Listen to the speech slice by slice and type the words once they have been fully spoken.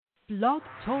Blog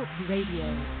Talk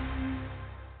Radio.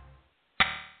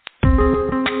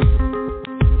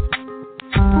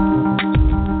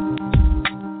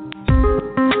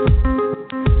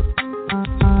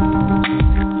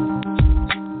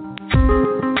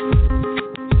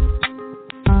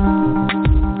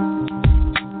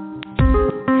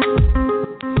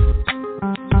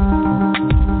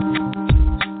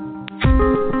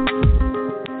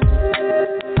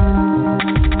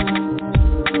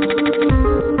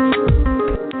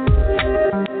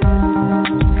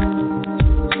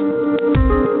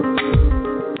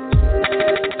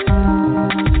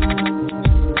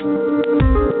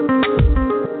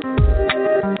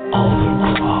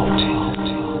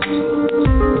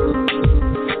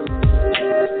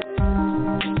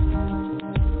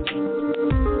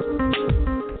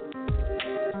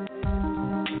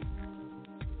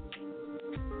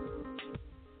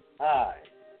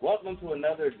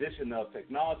 Of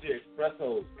Technology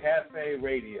Expresso's Cafe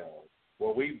Radio,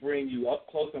 where we bring you up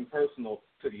close and personal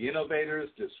to the innovators,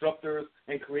 disruptors,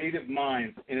 and creative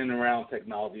minds in and around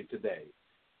technology today.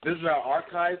 Visit our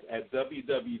archives at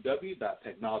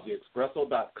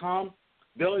www.technologyexpresso.com.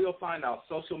 There you'll find our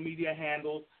social media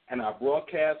handles and our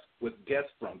broadcasts with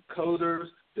guests from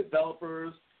coders,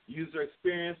 developers, user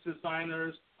experience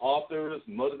designers, authors,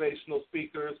 motivational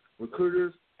speakers,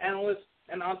 recruiters, analysts,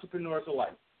 and entrepreneurs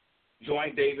alike.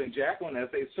 Join Dave and Jacqueline as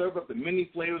they serve up the many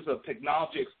flavors of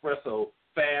Technology Expresso,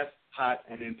 fast, hot,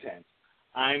 and intense.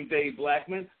 I'm Dave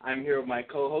Blackman. I'm here with my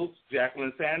co-host,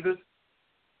 Jacqueline Sanders.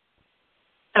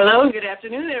 Hello, good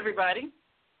afternoon, everybody.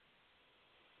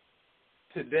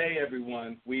 Today,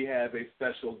 everyone, we have a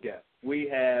special guest. We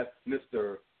have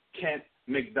Mr. Kent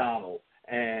McDonald.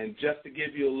 And just to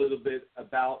give you a little bit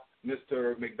about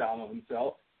Mr. McDonald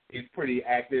himself, he's pretty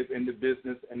active in the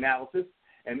business analysis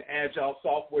and agile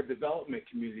software development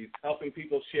communities, helping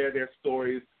people share their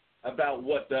stories about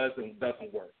what does and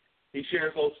doesn't work. He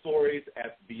shares those stories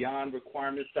at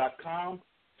beyondrequirements.com,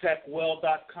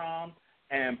 techwell.com,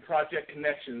 and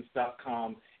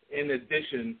projectconnections.com, in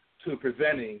addition to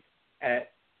presenting and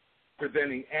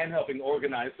helping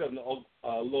organize some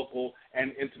local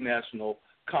and international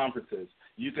conferences.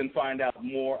 You can find out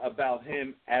more about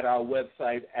him at our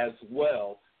website as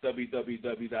well,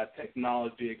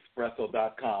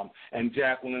 www.technologyexpresso.com. And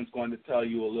Jacqueline's going to tell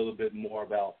you a little bit more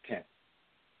about Kent.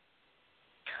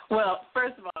 Well,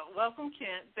 first of all, welcome,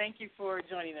 Kent. Thank you for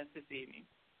joining us this evening.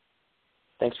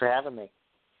 Thanks for having me.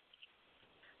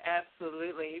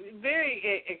 Absolutely.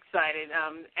 Very excited.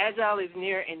 Agile is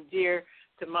near and dear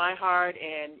to my heart,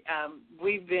 and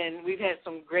we've had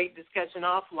some great discussion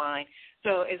offline.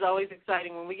 So it's always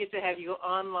exciting when we get to have you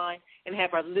online and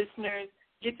have our listeners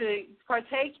get to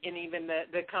partake in even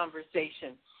the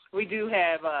conversation. We do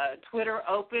have Twitter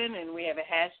open, and we have a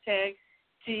hashtag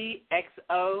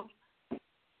TXO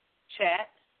chat,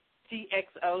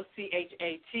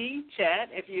 TXOCHAT chat,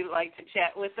 if you'd like to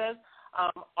chat with us.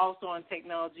 Also on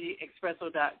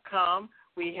technologyexpresso.com,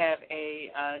 we have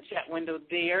a chat window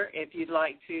there. If you'd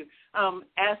like to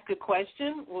ask a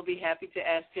question, we'll be happy to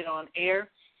ask it on air,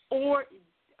 or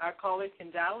our callers can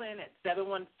dial in at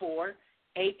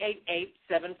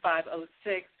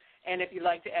 714-888-7506, and if you'd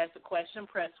like to ask a question,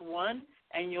 press 1,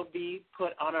 and you'll be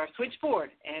put on our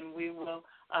switchboard, and we will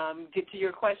get to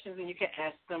your questions, and you can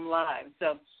ask them live.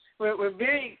 So we're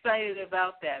very excited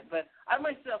about that, but I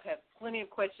myself have plenty of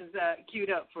questions queued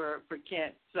up for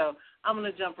Kent, so I'm going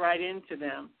to jump right into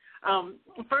them.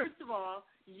 First of all,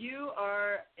 you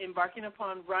are embarking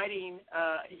upon writing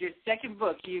your second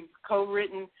book. You've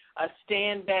co-written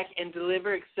Stand Back and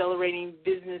Deliver, Accelerating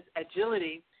Business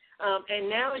Agility. And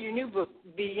now your new book,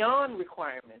 Beyond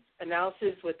Requirements,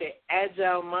 Analysis with the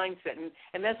Agile Mindset.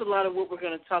 And that's a lot of what we're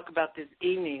going to talk about this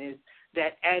evening, is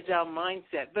that Agile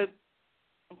Mindset. But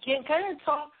can kind of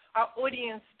talk our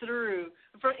audience through,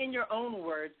 in your own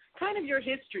words, kind of your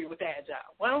history with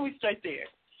Agile. Why don't we start there?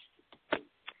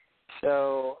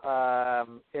 So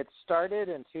it started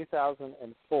in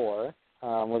 2004.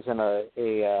 Was in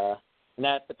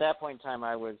at that point in time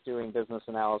I was doing business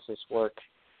analysis work,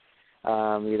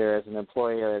 either as an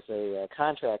employee or as a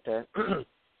contractor,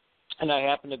 and I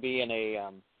happened to be in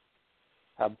a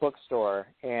bookstore,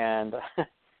 and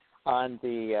on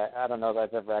the I don't know if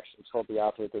I've ever actually told the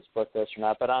author of this book this or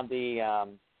not, but on the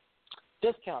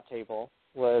discount table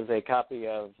was a copy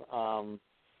of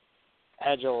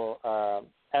Agile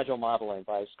Modeling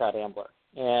by Scott Ambler.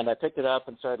 And I picked it up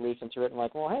and started leafing through it and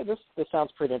like, well, hey, this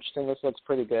sounds pretty interesting. This looks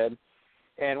pretty good.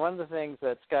 And one of the things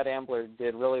that Scott Ambler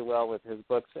did really well with his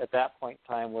books at that point in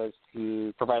time was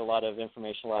to provide a lot of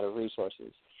information, a lot of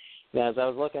resources. And as I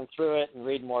was looking through it and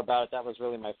reading more about it, that was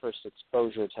really my first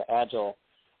exposure to Agile.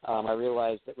 I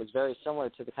realized it was very similar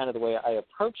to the kind of the way I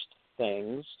approached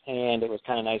things, and it was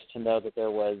kind of nice to know that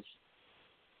there was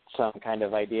some kind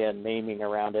of idea and naming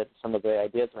around it, some of the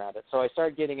ideas around it. So I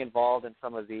started getting involved in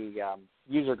some of the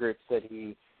user groups that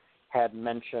he had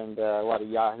mentioned, a lot of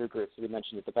Yahoo groups that he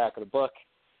mentioned at the back of the book.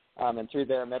 And through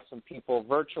there, I met some people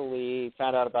virtually,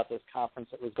 found out about this conference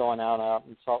that was going on out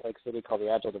in Salt Lake City called the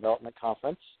Agile Development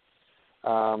Conference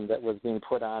that was being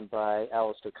put on by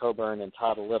Alistair Coburn and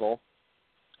Todd Little.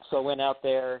 So I went out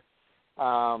there,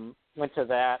 went to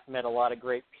that, met a lot of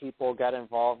great people, got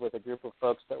involved with a group of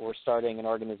folks that were starting an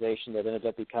organization that ended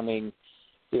up becoming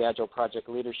the Agile Project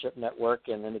Leadership Network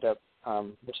and ended up,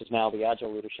 which is now the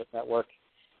Agile Leadership Network.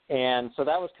 And so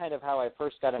that was kind of how I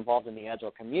first got involved in the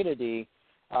Agile community.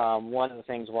 One of the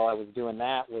things while I was doing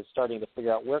that was starting to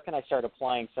figure out where can I start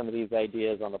applying some of these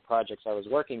ideas on the projects I was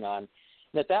working on.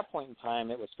 And at that point in time,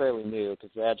 it was fairly new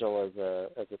because Agile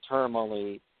as a term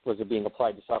only was being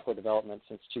applied to software development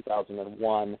since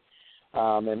 2001.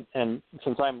 And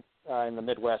since I'm in the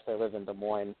Midwest, I live in Des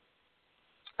Moines,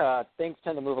 things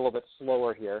tend to move a little bit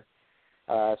slower here.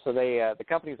 So the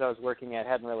companies I was working at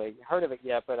hadn't really heard of it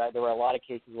yet, but there were a lot of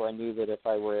cases where I knew that if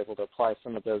I were able to apply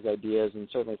some of those ideas and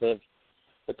certainly live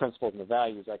the principles and the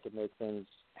values, I could make things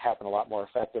happen a lot more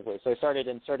effectively. So I started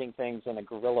inserting things in a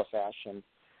guerrilla fashion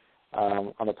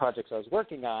on the projects I was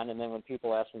working on, and then when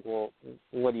people asked me, well,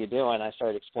 what are you doing, I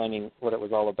started explaining what it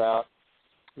was all about.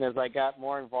 And as I got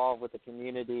more involved with the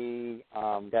community,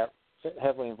 got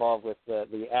heavily involved with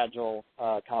the Agile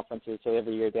conferences. So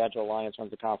every year the Agile Alliance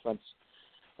runs a conference.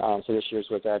 So this year's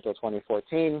was Agile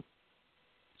 2014.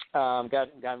 Got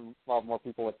involved more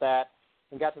people with that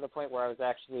and got to the point where I was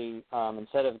actually,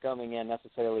 instead of coming in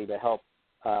necessarily to help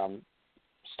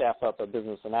staff up a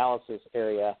business analysis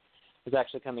area, was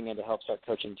actually coming in to help start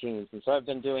coaching teams. And so I've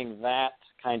been doing that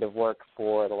kind of work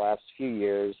for the last few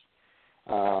years.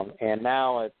 And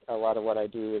now a lot of what I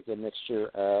do is a mixture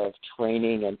of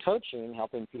training and coaching,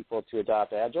 helping people to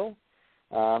adopt Agile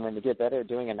and to get better at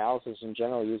doing analysis in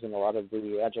general using a lot of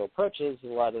the Agile approaches, a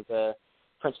lot of the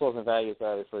principles and values that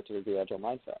I refer to as the Agile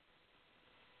Mindset.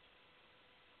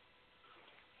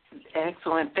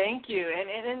 Excellent. Thank you.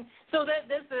 And so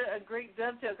that's a great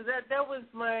dovetail because that was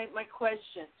my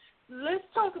question. Let's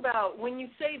talk about when you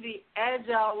say the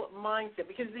Agile mindset,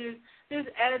 because there's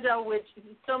Agile, which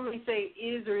some may say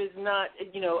is or is not,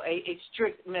 a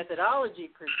strict methodology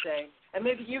per se, and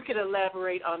maybe you could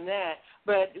elaborate on that.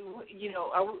 But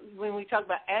when we talk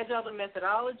about Agile, the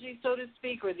methodology, so to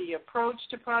speak, or the approach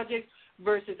to projects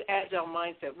versus Agile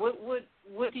mindset,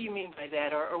 what do you mean by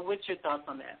that, or what's your thoughts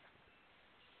on that?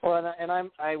 Well, and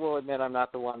I will admit I'm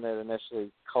not the one that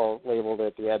initially labeled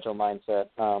it the Agile Mindset.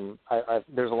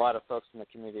 There's a lot of folks in the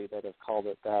community that have called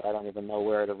it that. I don't even know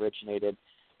where it originated.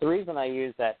 The reason I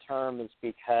use that term is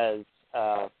because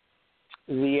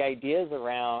the ideas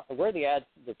around where the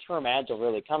term Agile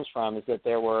really comes from is that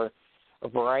there were a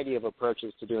variety of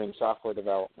approaches to doing software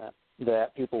development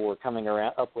that people were coming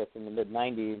up with in the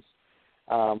mid-'90s.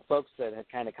 Folks that had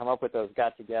kind of come up with those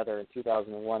got together in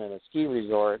 2001 in a ski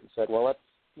resort and said, well, let's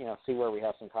see where we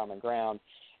have some common ground.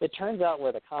 It turns out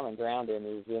where the common ground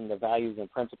is in the values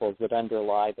and principles that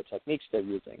underlie the techniques they're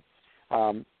using.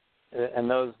 And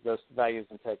those values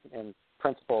and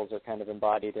principles are kind of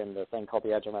embodied in the thing called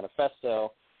the Agile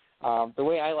Manifesto. The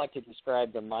way I like to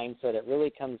describe the mindset, it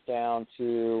really comes down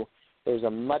to there's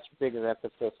a much bigger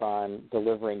emphasis on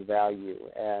delivering value,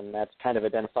 and that's kind of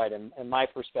identified in my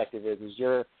perspective is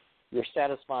you're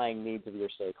satisfying needs of your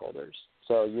stakeholders.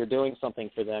 So you're doing something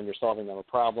for them. You're solving them a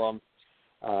problem.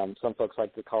 Some folks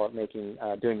like to call it making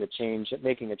a change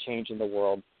in the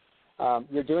world.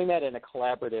 You're doing that in a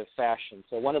collaborative fashion.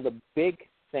 So one of the big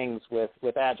things with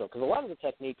Agile, because a lot of the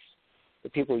techniques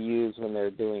that people use when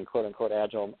they're doing quote-unquote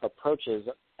Agile approaches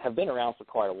have been around for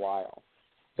quite a while.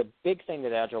 The big thing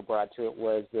that Agile brought to it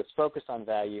was this focus on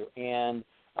value and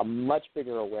a much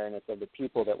bigger awareness of the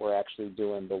people that were actually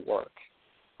doing the work.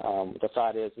 The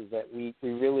thought is that we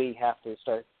really have to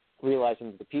start realizing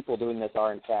that the people doing this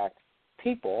are, in fact,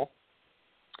 people,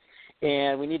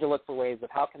 and we need to look for ways of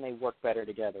how can they work better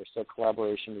together. So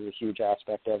collaboration is a huge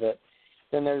aspect of it.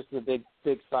 Then there's the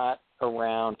big thought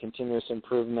around continuous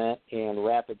improvement and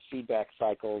rapid feedback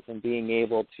cycles and being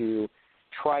able to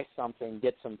try something,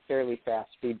 get some fairly fast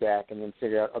feedback, and then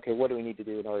figure out, okay, what do we need to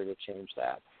do in order to change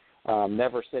that?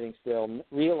 Never sitting still,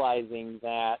 realizing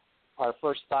that our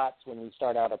first thoughts when we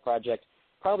start out a project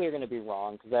probably are going to be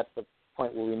wrong because that's the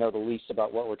point where we know the least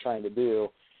about what we're trying to do.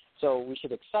 So we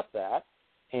should accept that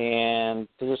and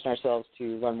position ourselves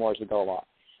to learn more as we go along.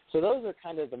 So those are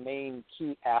kind of the main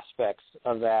key aspects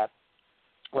of that,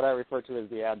 what I refer to as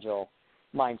the Agile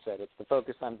mindset. It's the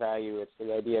focus on value. It's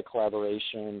the idea of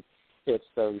collaboration. It's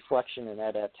the reflection and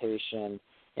adaptation,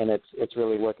 and it's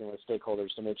really working with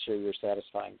stakeholders to make sure you're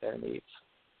satisfying their needs.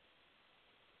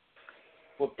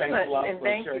 Well, thanks a lot for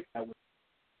sharing that with.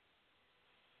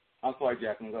 I'm sorry,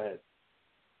 Jacqueline. Go ahead.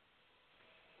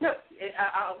 No,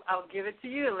 I'll give it to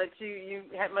you and let you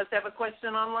must have a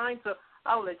question online, so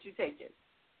I'll let you take it.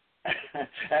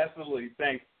 Absolutely.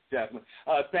 Thanks, Jacqueline.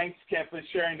 Thanks, Kent, for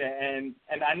sharing that. And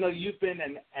I know you've been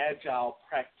an Agile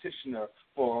practitioner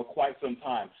for quite some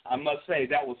time. I must say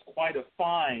that was quite a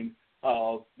find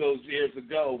those years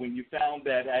ago when you found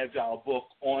that Agile book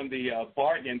on the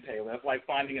bargain table. That's like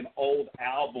finding an old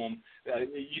album, that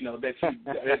you've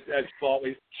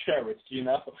always cherished,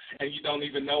 and you don't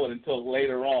even know it until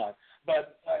later on.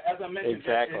 But as I mentioned,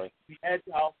 exactly.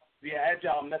 The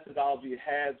Agile methodology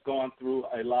has gone through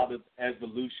a lot of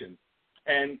evolution.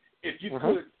 And if you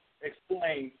could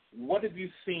explain, what have you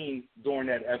seen during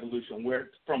that evolution,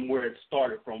 from where it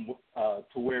started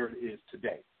to where it is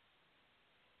today?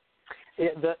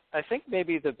 I think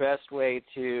maybe the best way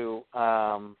to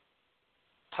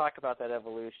talk about that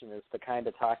evolution is to kind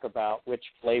of talk about which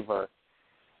flavor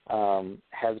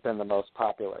has been the most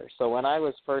popular. So when I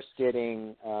was first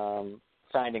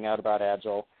finding out about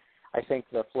Agile, I think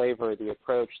the flavor, the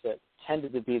approach that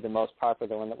tended to be the most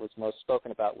popular, one that was most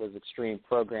spoken about, was extreme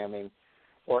programming,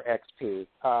 or XP.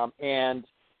 And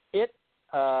it,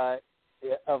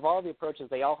 of all the approaches,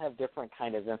 they all have different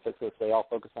kind of emphasis. They all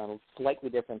focus on slightly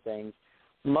different things.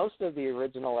 Most of the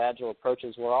original Agile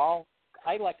approaches were all,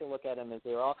 I like to look at them as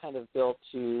they were all kind of built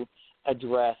to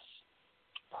address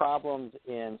problems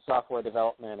in software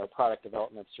development or product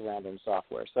development surrounding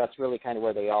software. So that's really kind of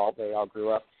where they all grew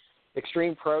up.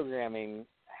 Extreme programming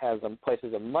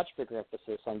places a much bigger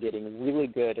emphasis on getting really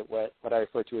good at what I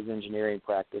refer to as engineering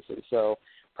practices. So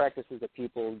practices that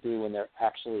people do when they're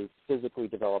actually physically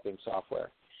developing software.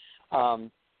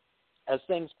 As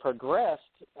things progressed,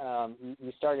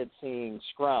 you started seeing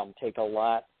Scrum take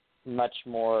much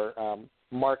more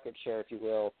market share, if you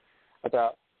will,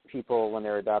 about people when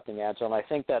they're adopting Agile. And I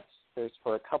think there's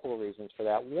for a couple of reasons for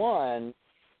that. One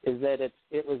is that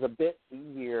it was a bit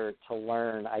easier to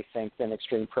learn, I think, than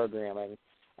extreme programming.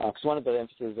 Because one of the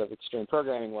emphases of extreme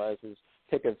programming is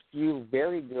pick a few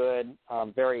very good,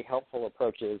 very helpful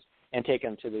approaches and take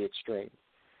them to the extreme.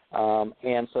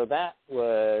 And so that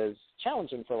was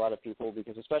challenging for a lot of people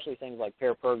because especially things like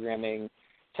pair programming,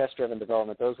 test-driven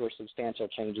development, those were substantial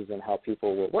changes in how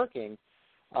people were working.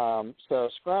 So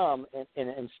Scrum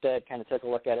instead kind of took a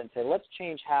look at it and said, let's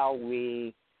change how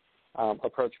we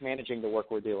approach managing the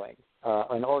work we're doing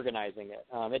and organizing it.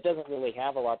 It doesn't really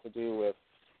have a lot to do with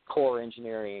core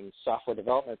engineering software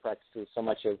development practices so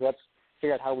much as let's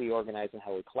figure out how we organize and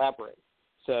how we collaborate.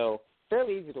 So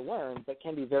fairly easy to learn, but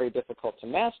can be very difficult to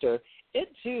master. It,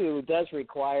 too, does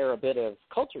require a bit of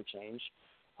culture change,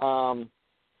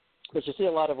 but you see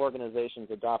a lot of organizations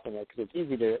adopting it because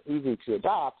it's easy to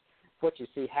adopt. What you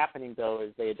see happening, though,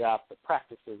 is they adopt the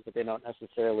practices, but they don't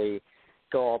necessarily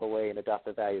go all the way and adopt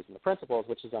the values and the principles,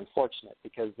 which is unfortunate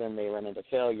because then they run into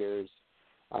failures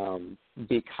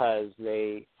because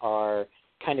they are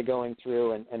kind of going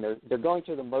through and they're going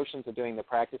through the motions of doing the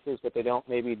practices, but they don't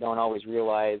always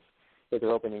realize that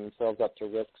they're opening themselves up to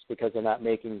risks because they're not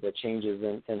making the changes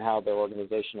in how their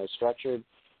organization is structured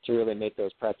to really make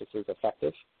those practices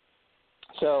effective.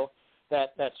 So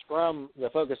that Scrum, the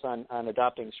focus on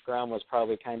adopting Scrum was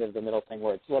probably kind of the middle thing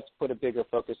where it's let's put a bigger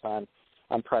focus on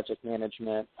project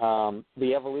management.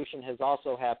 The evolution has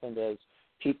also happened as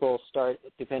people start,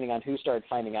 depending on who started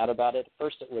finding out about it.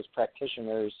 First it was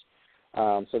practitioners,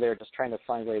 so they were just trying to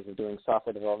find ways of doing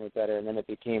software development better, and then it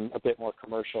became a bit more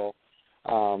commercial.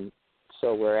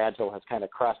 So where Agile has kind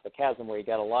of crossed the chasm where you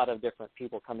got a lot of different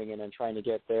people coming in and trying to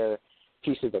get their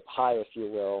piece of the pie, if you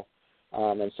will.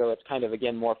 And so it's kind of,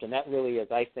 again, morphed. And that really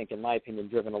is, I think, in my opinion,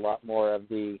 driven a lot more of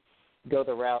the go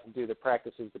the route and do the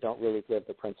practices but don't really live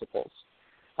the principles.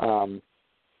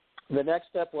 The next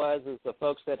step is the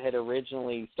folks that had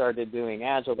originally started doing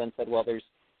Agile then said, well,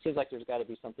 seems like there's got to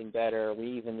be something better.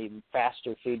 We even need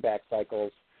faster feedback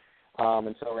cycles.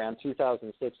 And so around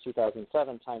 2006,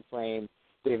 2007 timeframe,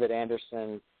 David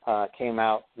Anderson came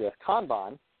out with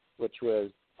Kanban, which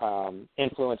was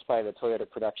influenced by the Toyota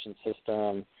production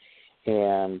system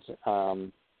and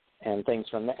things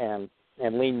from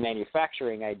and lean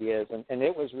manufacturing ideas. And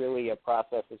it was really a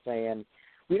process of saying,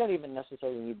 we don't even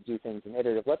necessarily need to do things in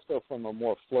iterative. Let's go from a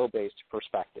more flow-based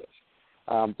perspective.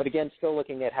 But again, still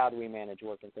looking at how do we manage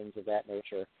work and things of that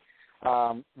nature.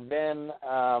 Then,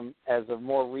 as of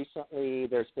more recently,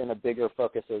 there's been a bigger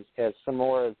focus as some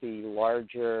more of the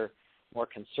larger more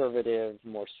conservative,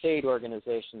 more staid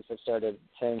organizations have started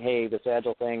saying, hey, this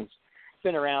Agile thing's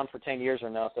been around for 10 years or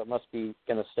now, so it must be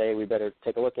going to stay. We better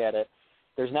take a look at it.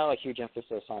 There's now a huge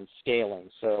emphasis on scaling.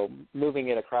 So moving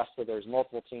it across so there's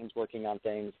multiple teams working on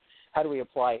things. How do we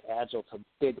apply Agile to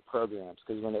big programs?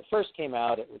 Because when it first came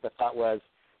out, the thought was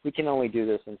we can only do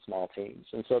this in small teams.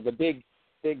 And so the big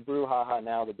brouhaha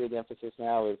now, the big emphasis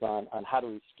now is on how do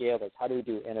we scale this? How do we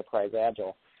do enterprise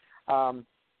Agile?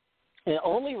 And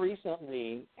only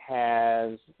recently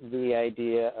has the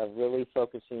idea of really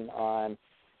focusing on,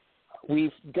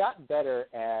 we've got better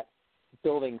at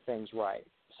building things right.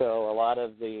 So a lot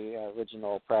of the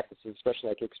original practices, especially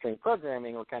like extreme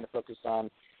programming, were kind of focused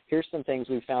on, here's some things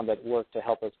we found that work to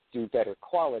help us do better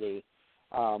quality.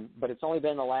 But it's only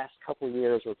been the last couple of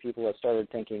years where people have started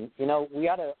thinking, we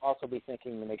ought to also be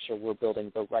thinking to make sure we're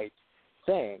building the right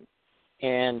thing.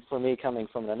 And for me, coming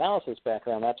from an analysis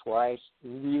background, that's where I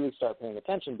really start paying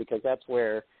attention, because that's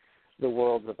where the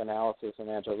worlds of analysis and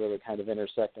Agile really kind of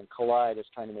intersect and collide, is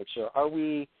trying to make sure,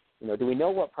 do we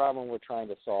know what problem we're trying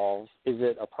to solve? Is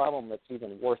it a problem that's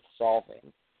even worth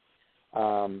solving?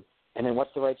 And then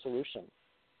what's the right solution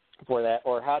for that?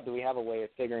 Or how do we have a way of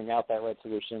figuring out that right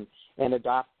solution and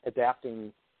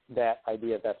adapting that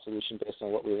idea of that solution based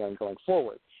on what we learn going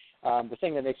forward? The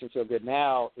thing that makes me feel good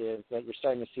now is that you're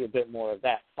starting to see a bit more of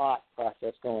that thought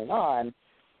process going on.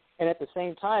 And at the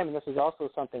same time, and this is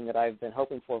also something that I've been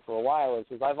hoping for a while,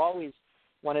 is I've always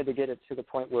wanted to get it to the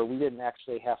point where we didn't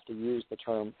actually have to use the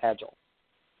term Agile.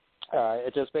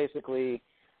 It just basically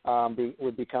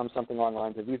would become something along the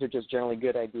lines of, these are just generally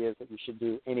good ideas that you should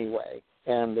do anyway,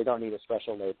 and they don't need a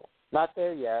special label. Not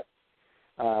there yet,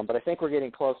 but I think we're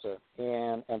getting closer.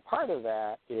 And part of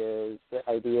that is the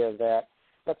idea that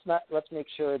let's make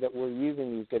sure that we're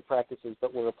using these good practices,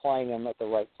 but we're applying them at the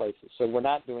right places. So we're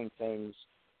not doing things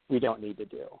we don't need to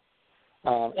do.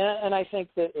 And I think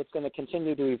that it's going to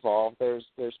continue to evolve. There's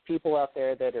people out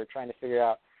there that are trying to figure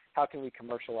out how can we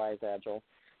commercialize Agile.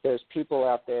 There's people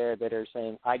out there that are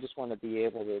saying, I just want to be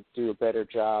able to do a better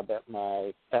job at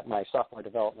my software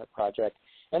development project.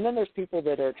 And then there's people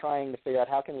that are trying to figure out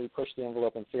how can we push the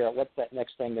envelope and figure out what's that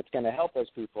next thing that's going to help those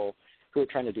people who are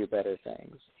trying to do better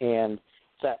things. And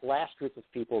it's that last group of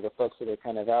people, the folks that are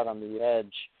kind of out on the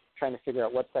edge, trying to figure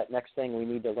out what's that next thing we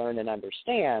need to learn and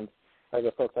understand, are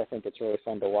the folks I think it's really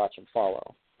fun to watch and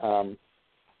follow.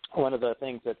 One of the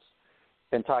things that's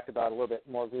been talked about a little bit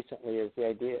more recently is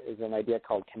an idea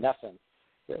called Kinefin.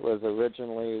 It was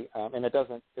originally, and it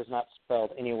is not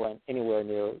spelled anywhere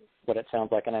near what it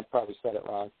sounds like, and I probably said it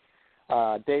wrong.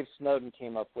 Dave Snowden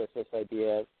came up with this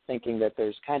idea, thinking that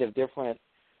there's kind of different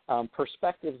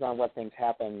perspectives on what things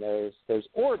happen. There's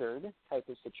ordered type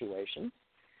of situations,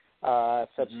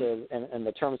 such as, and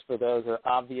the terms for those are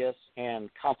obvious and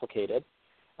complicated,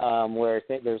 where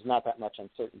there's not that much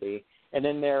uncertainty. And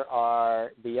then there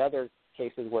are the other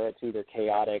cases where it's either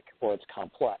chaotic or it's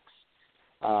complex.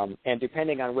 And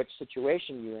depending on which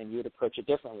situation you're in, you'd approach it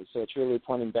differently. So it's really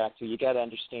pointing back to, you got to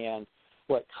understand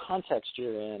what context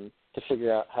you're in to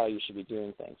figure out how you should be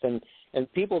doing things.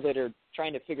 And people that are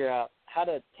trying to figure out how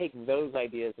to take those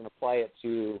ideas and apply it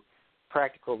to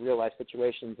practical real-life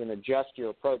situations and adjust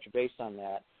your approach based on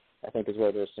that, I think is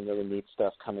where there's some really neat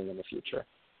stuff coming in the future.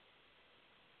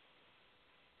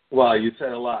 Well, you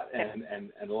said a lot,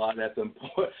 and a lot that's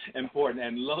important.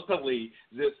 And luckily,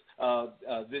 this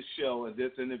show and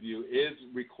this interview is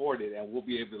recorded, and we'll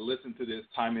be able to listen to this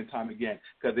time and time again,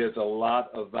 because there's a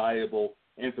lot of valuable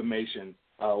information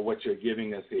what you're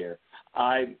giving us here.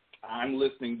 I'm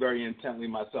listening very intently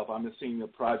myself. I'm a senior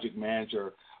project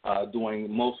manager doing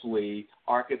mostly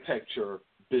architecture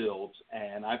builds,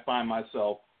 and I find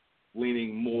myself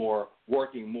working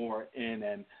more in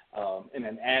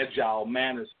an agile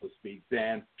manner, so to speak,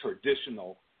 than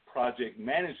traditional project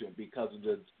management, because of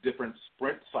the different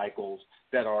sprint cycles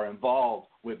that are involved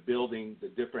with building the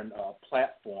different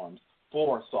platforms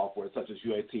for software, such as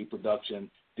UAT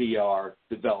production, DR,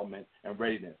 development, and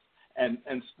readiness. And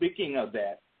speaking of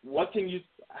that, what's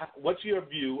your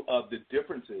view of the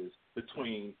differences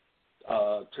between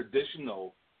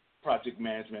traditional project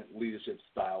management leadership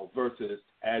style versus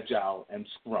Agile and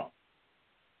Scrum?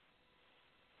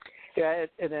 Yeah,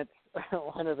 and it's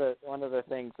one of the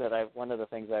things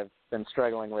I've been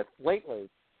struggling with lately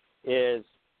is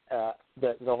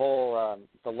the whole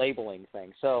the labeling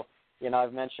thing. So,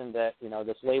 I've mentioned that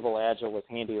this label Agile was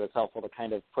handy. It was helpful to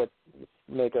kind of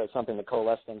make something to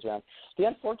coalesce things around. The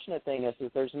unfortunate thing is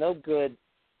there's no good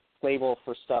label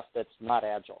for stuff that's not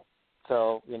Agile.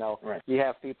 So, right. You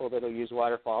have people that will use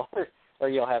waterfall, or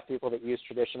you'll have people that use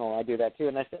traditional, and I do that too.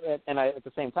 And I at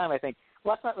the same time, I think,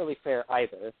 well, that's not really fair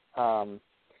either.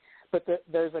 But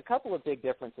there's a couple of big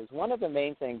differences. One of the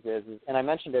main things is, and I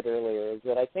mentioned it earlier, is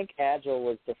that I think Agile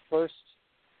was the first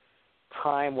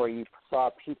time where you saw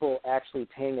people actually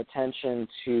paying attention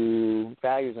to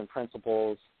values and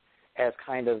principles as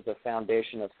kind of the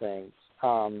foundation of things.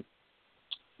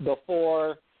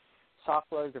 Before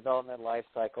software development life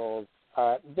cycles,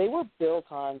 they were built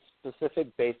on specific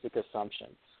basic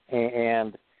assumptions.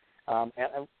 And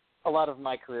a lot of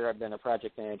my career, I've been a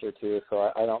project manager too,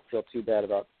 so I don't feel too bad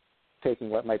about taking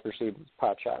what might perceive as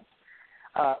pot shots.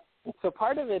 So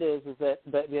part of it is that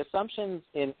the assumptions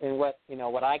in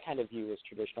what I kind of view as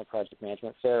traditional project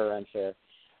management, fair or unfair,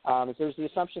 is there's the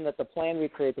assumption that the plan we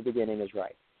create at the beginning is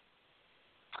right.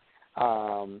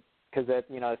 Because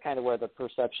it's kind of where the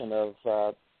perception of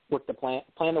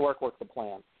plan the work the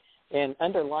plan. And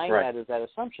underlying that is that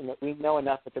assumption that we know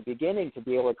enough at the beginning to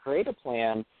be able to create a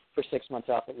plan for 6 months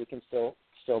out that we can still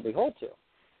be held to.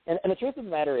 And the truth of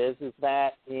the matter is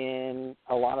that in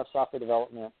a lot of software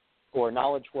development or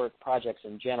knowledge work projects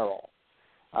in general,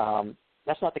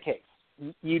 that's not the case.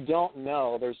 You don't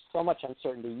know. There's so much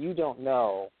uncertainty. You don't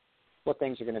know what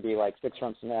things are going to be like 6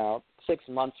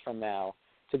 months from now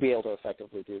to be able to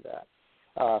effectively do that.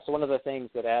 So one of the things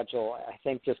that Agile, I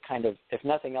think, just kind of, if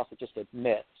nothing else, it just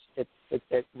admits,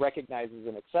 it recognizes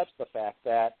and accepts the fact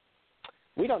that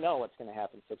we don't know what's going to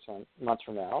happen 6 months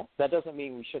from now. That doesn't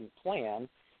mean we shouldn't plan.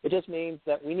 It just means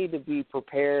that we need to be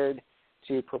prepared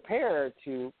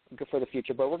for the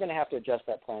future, but we're going to have to adjust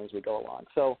that plan as we go along.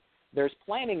 So there's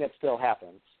planning that still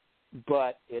happens,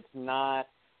 but it's not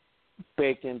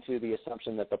baked into the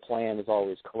assumption that the plan is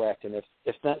always correct. And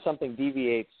if something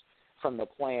deviates from the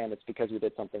plan, it's because we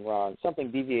did something wrong.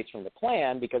 Something deviates from the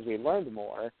plan because we learned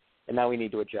more, and now we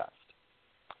need to adjust.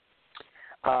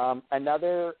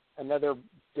 Another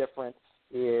difference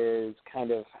is kind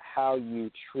of how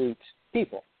you treat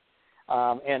people.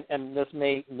 And this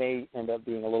may end up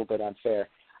being a little bit unfair.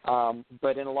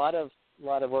 But in a lot of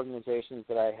organizations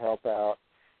that I help out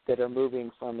that are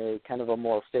moving from a kind of a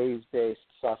more phase-based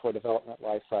software development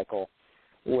life cycle,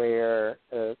 where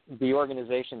the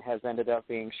organization has ended up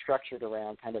being structured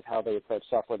around kind of how they approach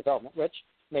software development, which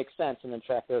makes sense. And in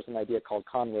fact, there's an idea called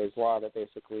Conway's Law that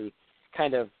basically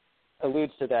kind of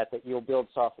alludes to that you'll build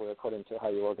software according to how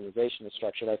your organization is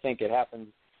structured. I think it happens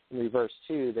in reverse,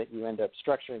 too, that you end up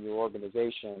structuring your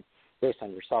organization based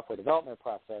on your software development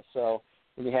process. So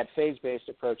when you had phase-based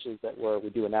approaches that were we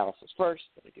do analysis first,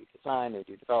 then we do design, then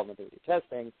we do development, then we do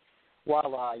testing,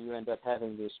 voila, you end up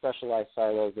having these specialized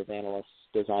silos of analysts,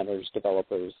 designers,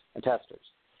 developers, and testers.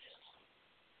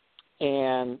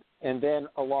 And then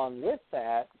along with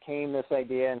that came this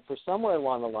idea, and for somewhere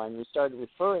along the line, we started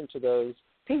referring to those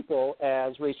people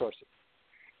as resources.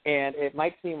 And it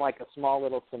might seem like a small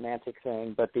little semantic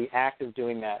thing, but the act of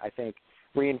doing that, I think,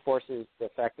 reinforces the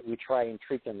fact that we try and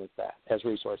treat them as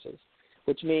resources,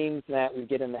 which means that we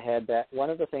get in the head that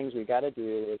one of the things we got to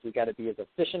do is we got to be as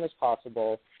efficient as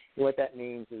possible. And what that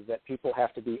means is that people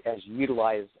have to be as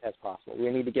utilized as possible. We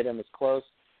need to get them as close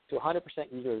to 100%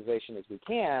 utilization as we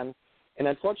can. And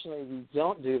unfortunately, we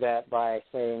don't do that by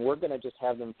saying we're going to just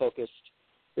have them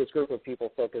this group of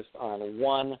people focused on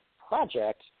one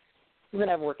project. We're going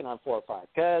to have them working on 4 or 5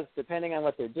 because depending on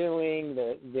what they're doing,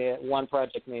 the one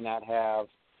project may not have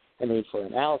a need for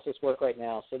analysis work right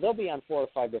now. So they'll be on 4 or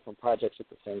 5 different projects at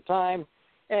the same time.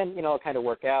 And, it'll kind of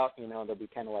work out. They'll be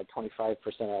kind of like 25%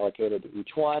 allocated to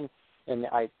each one. And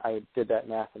I did that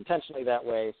math intentionally that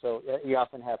way. So you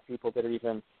often have people that are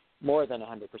even more than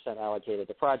 100% allocated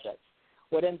to projects.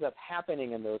 What ends up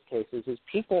happening in those cases is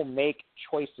people make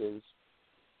choices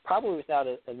probably without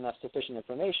enough sufficient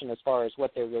information as far as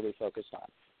what they're really focused on.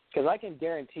 Because I can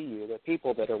guarantee you that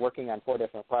people that are working on 4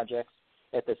 different projects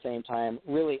at the same time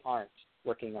really aren't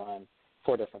working on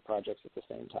 4 different projects at the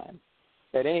same time.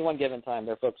 At any one given time,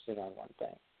 they're focusing on one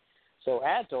thing. So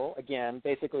Agile, again,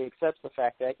 basically accepts the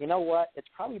fact that, it's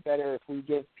probably better if we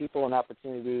give people an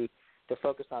opportunity to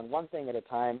focus on one thing at a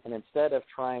time, and instead of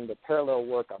trying to parallel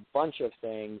work a bunch of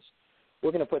things,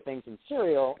 we're going to put things in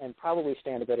serial and probably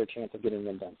stand a better chance of getting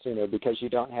them done sooner because you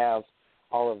don't have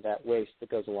all of that waste that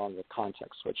goes along with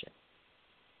context switching.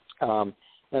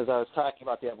 As I was talking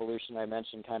about the evolution, I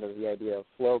mentioned kind of the idea of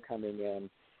flow coming in.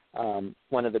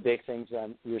 One of the big things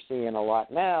you're seeing a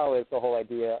lot now is the whole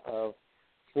idea of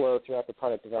flow throughout the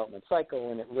product development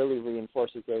cycle, and it really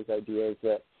reinforces those ideas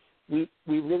that we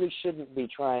really shouldn't be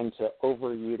trying to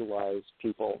overutilize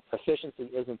people. Efficiency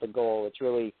isn't the goal. It's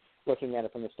really looking at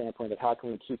it from the standpoint of how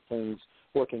can we keep things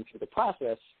working through the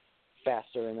process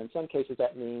faster, and in some cases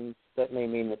that may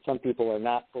mean that some people are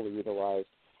not fully utilized,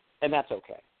 and that's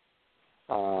okay,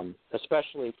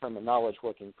 especially from a knowledge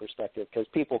working perspective, because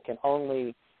people can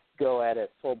only go at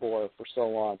it full bore for so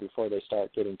long before they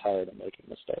start getting tired and making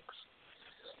mistakes.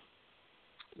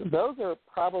 Those are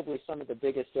probably some of the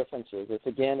biggest differences.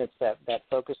 It's that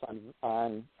focus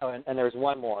on and there's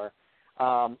one more.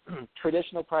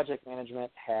 Traditional project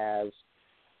management has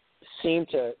seemed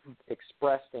to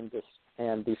express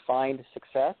and define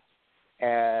success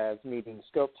as meeting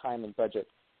scope, time, and budget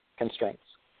constraints.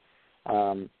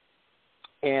 And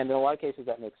in a lot of cases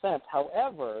that makes sense.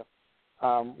 However,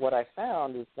 what I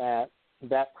found is that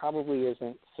probably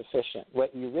isn't sufficient.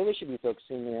 What you really should be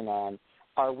focusing in on,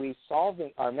 are we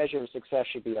solving, our measure of success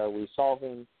should be, are we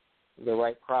solving the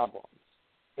right problems,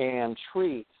 and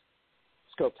treat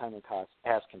scope, time, and cost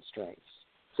as constraints.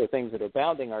 So things that are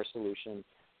bounding our solution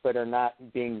but are not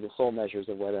being the sole measures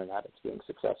of whether or not it's being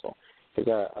successful.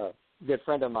 Because a good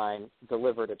friend of mine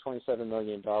delivered a $27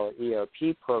 million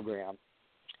ERP program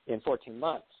in 14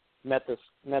 months, met the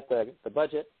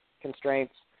budget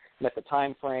constraints, met the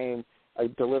time frame,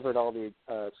 delivered all the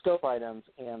scope items,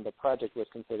 and the project was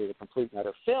considered a complete and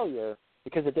utter failure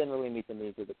because it didn't really meet the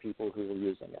needs of the people who were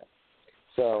using it.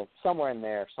 So somewhere in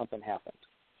there, something happened.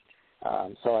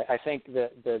 So I think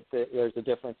that there's a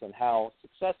difference in how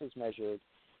success is measured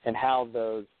and how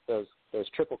those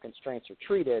triple constraints are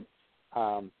treated.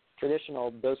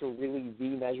 Traditional, those are really the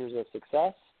measures of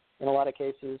success in a lot of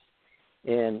cases.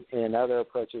 In other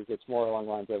approaches, it's more along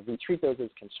the lines of we treat those as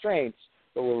constraints,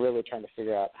 but we're really trying to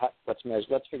figure out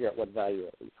let's figure out what value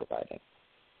are we providing.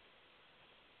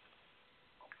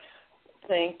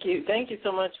 Thank you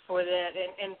so much for that.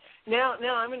 And now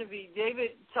I'm going to be,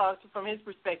 David talked from his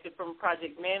perspective from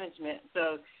project management.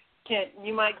 So Kent,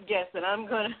 you might guess that I'm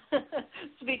going to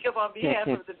speak up on behalf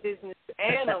of the business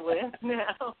analyst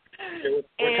now.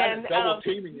 We're kind of double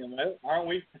teaming them, aren't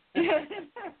we?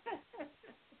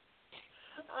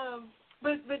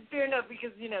 But fair enough,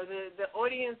 because the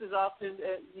audience is often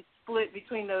split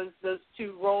between those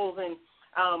two roles, and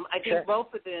I think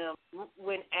both of them,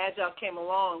 when Agile came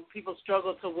along, people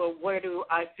struggled to, well, where do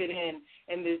I fit in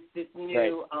this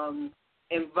new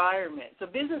environment? So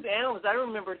business analysts, I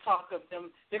remember talk of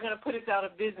them, they're going to put us out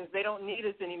of business. They don't need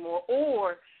us anymore.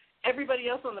 Or everybody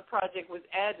else on the project was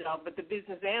Agile, but the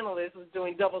business analyst was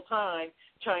doing double time,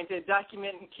 trying to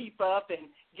document and keep up and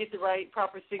get the right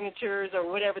proper signatures or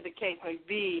whatever the case may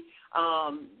be.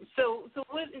 How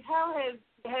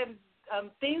have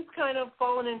things kind of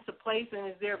fallen into place, and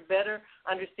is there a better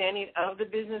understanding of the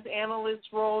business analyst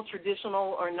role,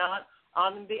 traditional or not,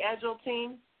 on the Agile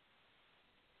team?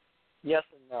 Yes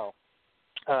and no.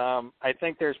 I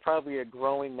think there's probably a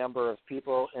growing number of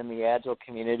people in the Agile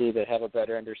community that have a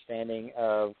better understanding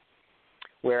of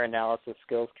where analysis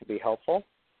skills can be helpful.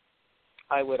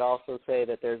 I would also say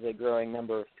that there's a growing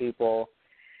number of people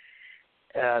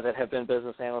that have been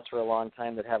business analysts for a long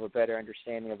time that have a better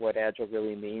understanding of what Agile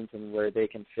really means and where they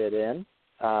can fit in.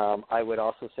 I would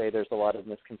also say there's a lot of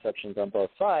misconceptions on both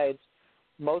sides,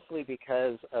 mostly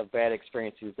because of bad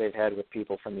experiences they've had with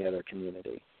people from the other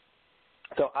community.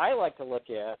 So I like to look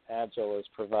at Agile as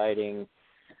providing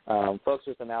folks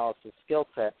with analysis skill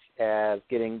sets as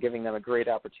giving them a great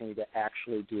opportunity to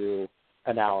actually do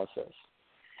analysis.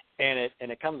 And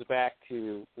it comes back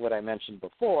to what I mentioned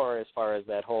before as far as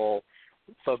that whole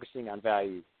focusing on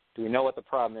value. Do we know what the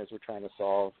problem is we're trying to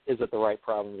solve? Is it the right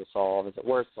problem to solve? Is it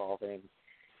worth solving?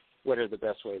 What are the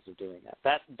best ways of doing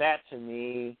that? That to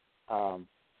me,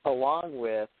 along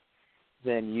with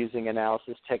then using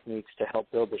analysis techniques to help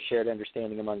build a shared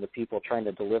understanding among the people trying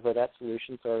to deliver that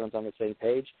solution so everyone's on the same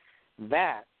page,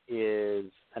 that is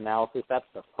analysis. That's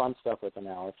the fun stuff with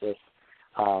analysis.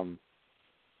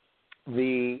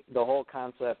 The whole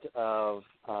concept of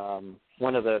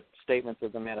one of the statements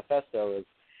of the manifesto is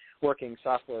working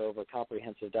software over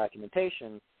comprehensive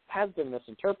documentation has been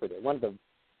misinterpreted. One of the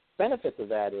benefits of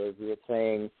that is it's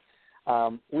saying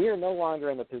we are no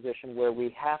longer in the position where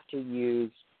we have to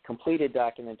use completed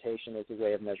documentation as a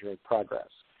way of measuring progress.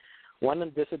 One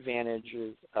of the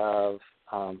disadvantages of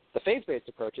the phase-based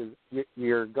approach is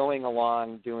you're going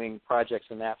along doing projects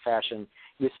in that fashion.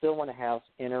 You still want to have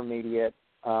intermediate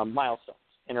milestones,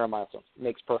 interim milestones. It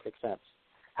makes perfect sense.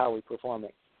 How are we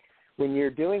performing? When you're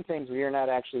doing things where you're not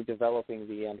actually developing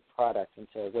the end product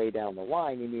until way down the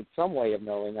line, you need some way of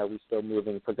knowing, are we still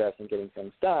moving, progressing, getting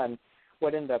things done?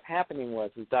 What ended up happening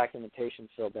was documentation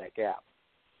filled that gap.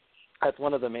 That's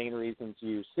one of the main reasons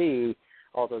you see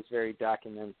all those very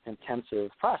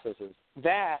document-intensive processes.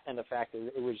 That and the fact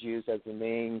that it was used as the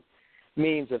main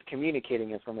means of communicating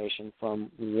information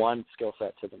from one skill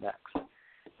set to the next.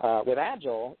 With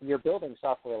Agile, you're building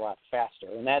software a lot faster,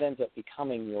 and that ends up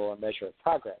becoming your measure of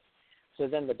progress. So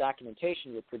then the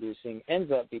documentation you're producing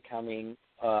ends up becoming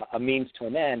a means to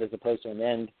an end as opposed to an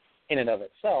end in and of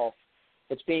itself.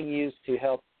 It's being used to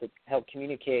help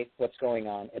communicate what's going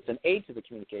on. It's an aid to the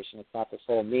communication. It's not the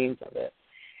sole means of it.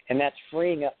 And that's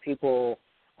freeing up people,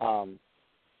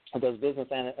 those business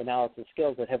analysis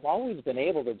skills that have always been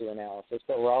able to do analysis,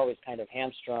 but were always kind of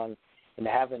hamstrung into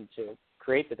having to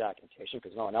create the documentation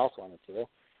because no one else wanted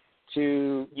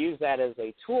to use that as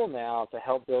a tool now to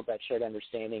help build that shared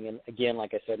understanding and, again,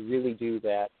 like I said, really do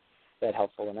that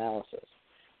helpful analysis.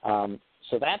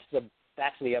 So that's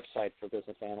the upside for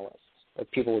business analysts, or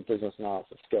people with business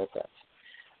analysis skill sets.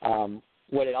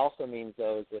 What it also means,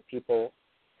 though, is that people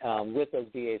with those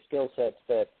BA skill sets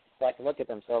that like to look at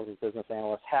themselves as business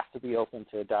analysts have to be open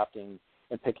to adopting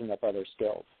and picking up other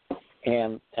skills.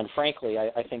 And frankly,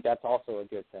 I think that's also a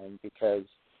good thing because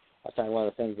I find one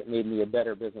of the things that made me a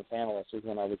better business analyst was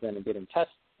when I was in and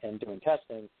doing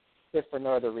testing, if for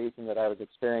no other reason that I was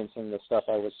experiencing the stuff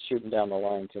I was shooting down the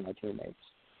line to my teammates.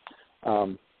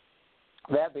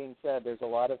 That being said, there's a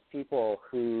lot of people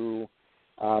who,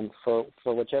 for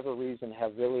whichever reason,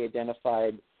 have really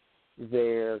identified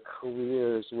their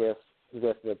careers with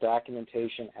the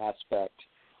documentation aspect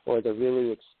or the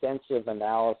really extensive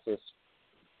analysis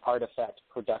artifact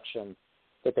production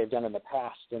that they've done in the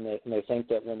past, and they think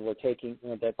that when we're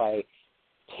that by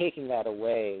taking that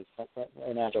away,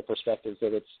 an Agile perspective,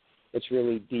 that it's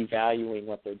really devaluing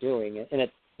what they're doing, and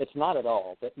it's not at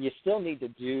all. But you still need to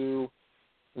do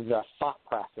the thought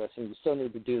process, and you still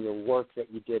need to do the work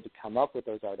that you did to come up with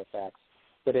those artifacts.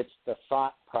 But it's the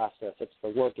thought process, it's the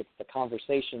work, it's the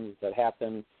conversations that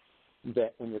happen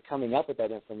that when you're coming up with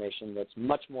that information that's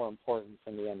much more important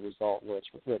than the end result where it's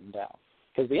written down.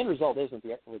 Because the end result isn't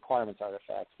the requirements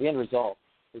artifacts. The end result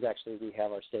is actually we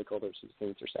have our stakeholders whose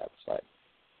needs are satisfied.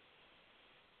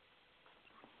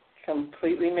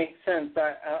 Completely makes sense.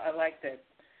 I like that.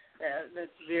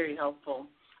 That's very helpful.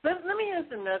 Let me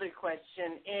ask another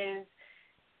question.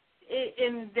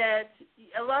 In that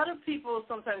a lot of people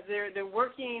sometimes they're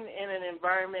working in an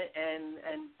environment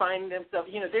and find themselves,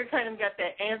 they're kind of got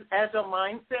that agile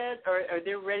mindset, or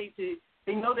they're ready to,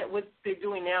 they know that what they're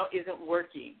doing now isn't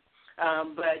working.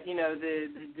 But, the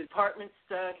department's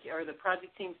stuck or the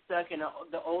project team's stuck in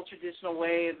the old traditional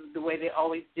way, the way they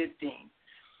always did things.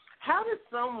 How does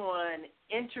someone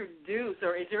introduce,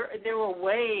 or is there a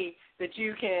way that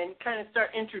you can kind of start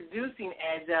introducing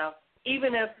Agile,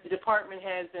 even if the department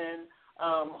hasn't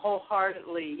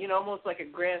wholeheartedly, almost like a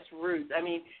grassroots? I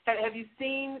mean, have you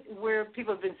seen where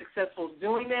people have been successful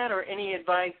doing that, or any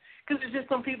advice? Because there's just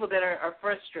some people that are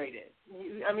frustrated.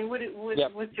 I mean, what's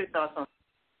your thoughts on that?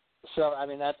 So, I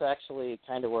mean, that's actually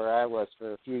kind of where I was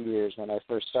for a few years when I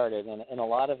first started, and a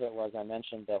lot of it was, I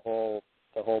mentioned the whole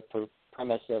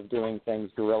premise of doing things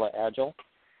guerrilla agile.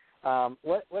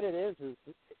 What it is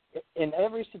in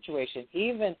every situation,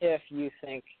 even if you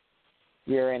think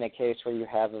you're in a case where you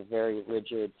have a very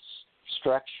rigid,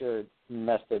 structured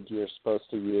method you're supposed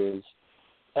to use,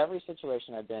 every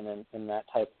situation I've been in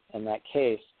that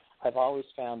case, I've always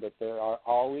found that there are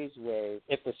always ways.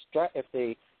 If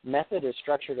the method is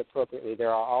structured appropriately, there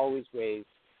are always ways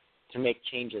to make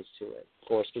changes to it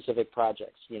for specific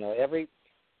projects.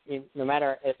 No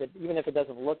matter even if it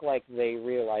doesn't look like they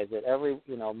realize it,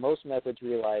 most methods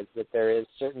realize that there is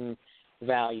certain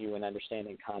value in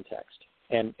understanding context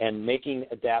and making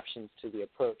adaptations to the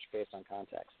approach based on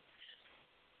context.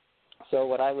 So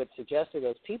what I would suggest to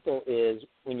those people is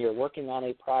when you're working on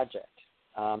a project,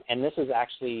 and this is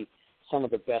actually some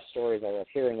of the best stories I love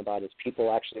hearing about is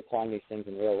people actually applying these things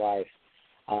in real life,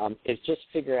 is just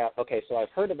figure out, okay, so I've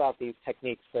heard about these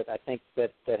techniques that I think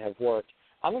that have worked.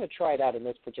 I'm going to try it out in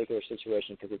this particular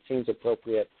situation because it seems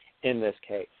appropriate in this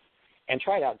case. And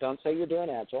try it out. Don't say you're doing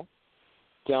Agile.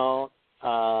 Don't,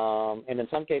 and in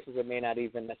some cases it may not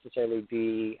even necessarily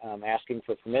be asking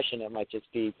for permission. It might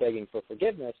just be begging for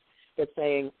forgiveness. But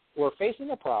saying, we're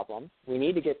facing a problem. We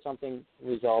need to get something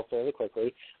resolved fairly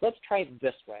quickly. Let's try it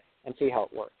this way and see how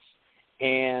it works.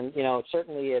 And,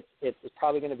 certainly it's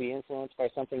probably going to be influenced by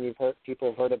something people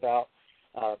have heard about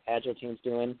Agile teams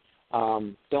doing.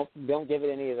 Don't give it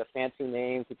any of the fancy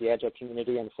names that the Agile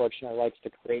community unfortunately likes to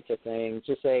create to things.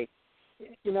 Just say,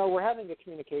 we're having a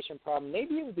communication problem.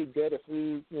 Maybe it would be good if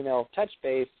we, touch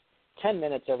base 10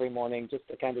 minutes every morning just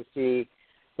to kind of see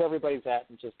where everybody's at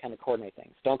and just kind of coordinate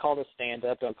things. Don't call it a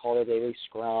stand-up. Don't call it a daily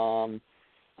scrum.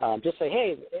 Just say,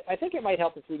 hey, I think it might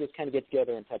help if we just kind of get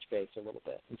together and touch base a little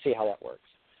bit and see how that works.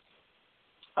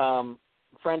 A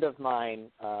friend of mine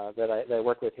that I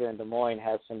work with here in Des Moines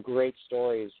has some great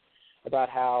stories about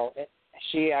how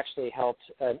she actually helped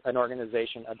an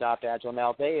organization adopt Agile.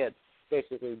 Now, they had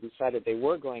basically decided they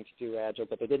were going to do Agile,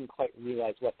 but they didn't quite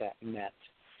realize what that meant.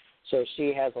 So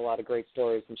she has a lot of great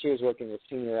stories, and she was working with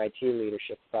senior IT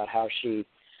leadership about how she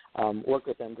worked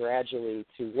with them gradually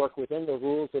to work within the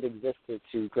rules that existed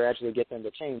to gradually get them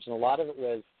to change. And a lot of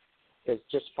it is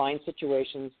just find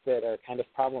situations that are kind of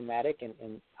problematic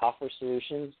and offer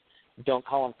solutions. Don't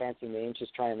call them fancy names,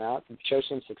 just try them out and show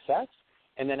some success.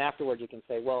 And then afterward you can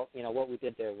say, well, what we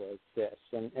did there was this,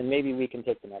 and maybe we can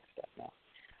take the next step now.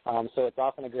 So it's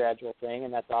often a gradual thing,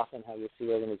 and that's often how you see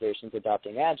organizations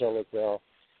adopting Agile is they'll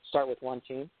start with one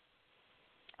team,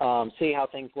 see how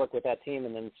things work with that team,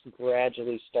 and then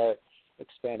gradually start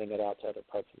expanding it out to other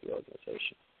parts of the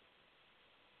organization.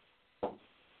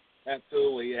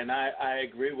 Absolutely, and I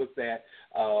agree with that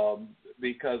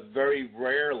because very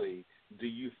rarely do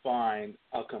you find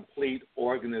a complete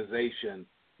organization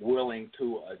willing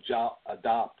to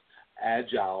adopt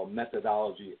Agile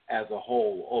methodology as a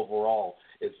whole overall.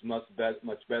 It's much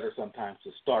better sometimes to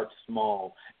start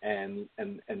small and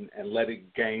let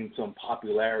it gain some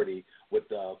popularity with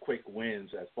quick wins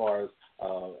as far as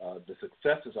the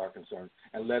successes are concerned,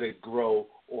 and let it grow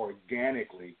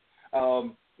organically.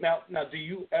 Now, do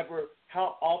you ever?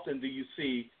 How often do you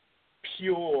see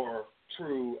pure,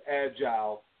 true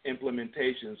Agile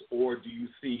implementations, or do you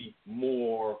see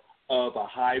more of a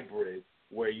hybrid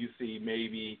where you see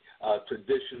maybe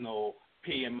traditional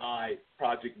PMI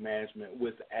project management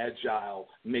with Agile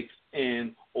mixed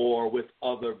in, or with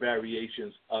other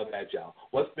variations of Agile?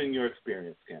 What's been your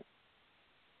experience, Kent?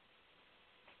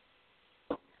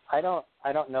 I don't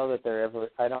know that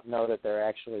there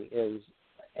actually is,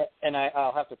 and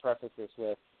I'll have to preface this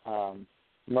with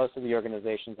most of the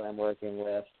organizations I'm working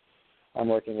with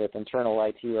internal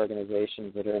IT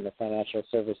organizations that are in the financial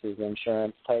services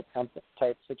insurance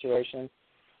type situation.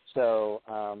 So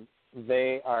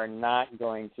they are not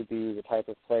going to be the type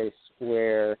of place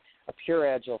where a pure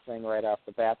Agile thing right off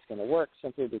the bat is going to work,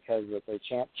 simply because of the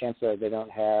chances are they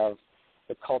don't have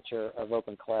the culture of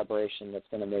open collaboration that's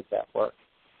going to make that work.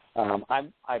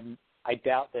 I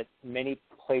doubt that many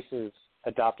places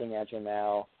adopting Agile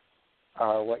now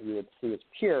are what you would see as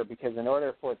pure, because in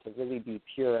order for it to really be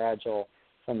pure Agile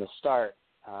from the start,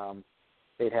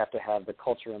 they'd have to have the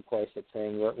culture in place that's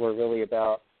saying we're really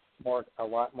about a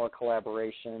lot more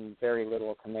collaboration, very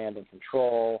little command and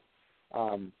control,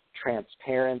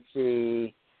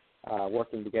 transparency,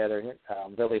 working together,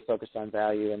 really focused on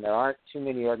value. And there aren't too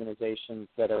many organizations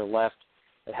that are left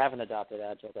that haven't adopted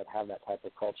Agile that have that type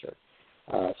of culture.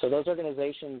 So those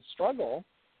organizations struggle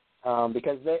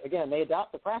because, they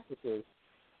adopt the practices,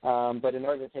 but in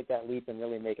order to take that leap and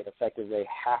really make it effective, they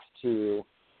have to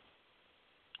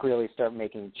really start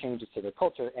making changes to their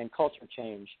culture, and culture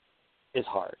change is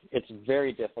hard. It's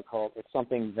very difficult. It's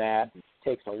something that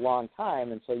takes a long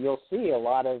time, and so you'll see what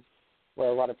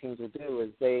a lot of teams will do is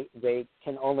they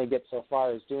can only get so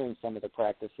far as doing some of the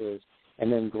practices,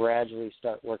 and then gradually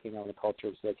start working on the culture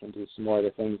so they can do some more of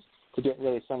the things to get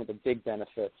really some of the big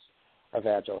benefits of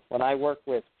Agile. When I work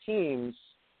with teams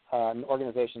and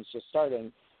organizations just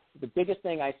starting, the biggest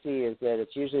thing I see is that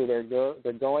it's usually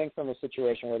they're going from a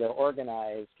situation where they're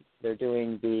organized, they're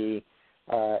doing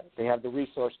they have the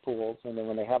resource pools, and then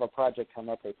when they have a project come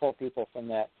up, they pull people from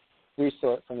the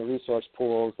resource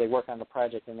pools, they work on the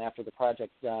project, and after the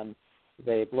project's done,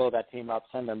 they blow that team up,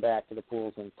 send them back to the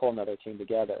pools, and pull another team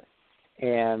together.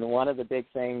 And one of the big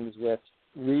things with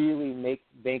really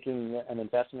making an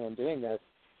investment in doing this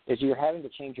is you're having to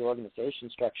change your organization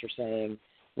structure, saying,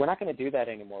 we're not going to do that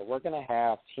anymore. We're going to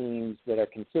have teams that are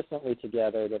consistently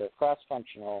together, that are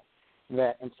cross-functional,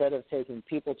 that instead of taking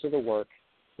people to the work,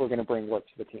 we're going to bring work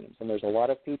to the teams. And there's a lot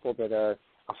of people that are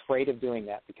afraid of doing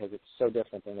that because it's so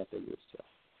different than what they're used to.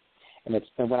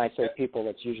 And when I say people,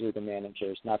 it's usually the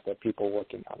managers, not the people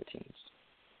working on the teams.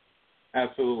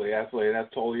 Absolutely.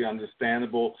 That's totally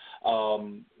understandable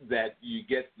that you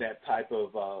get that type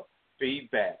of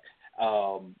feedback.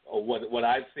 What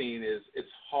I've seen is it's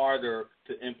harder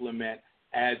to implement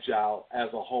Agile as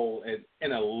a whole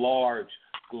in a large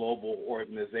global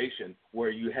organization where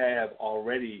you have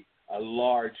already a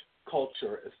large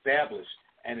culture established,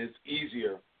 and it's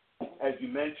easier, as you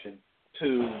mentioned,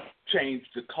 to change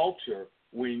the culture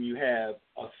when you have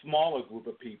a smaller group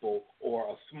of people or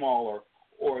a smaller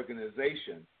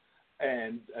organization.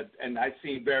 And I've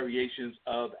seen variations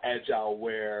of Agile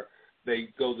where they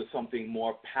go to something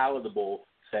more palatable,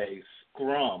 say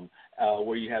Scrum,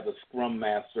 where you have a Scrum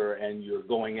Master and you're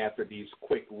going after these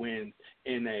quick wins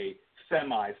in a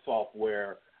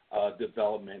semi-software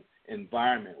development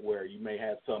environment where you may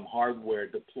have some hardware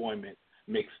deployment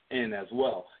mixed in as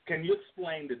well. Can you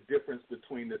explain the difference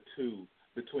between the two,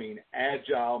 between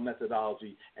Agile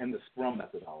methodology and the Scrum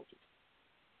methodology?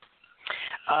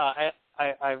 I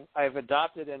I've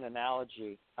adopted an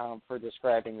analogy for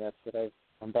describing this that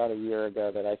about a year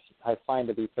ago that I find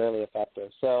to be fairly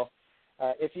effective. So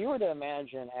if you were to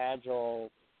imagine Agile,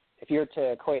 if you were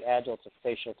to equate Agile to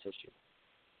facial tissue,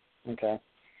 okay,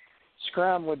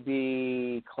 Scrum would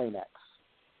be Kleenex.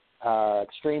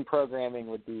 Extreme programming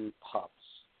would be pups.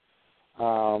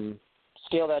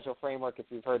 Scaled Agile Framework, if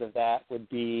you've heard of that, would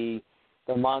be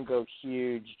the Mongo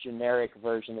huge generic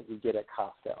version that you get at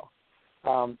Costco.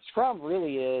 Scrum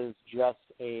really is just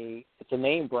it's a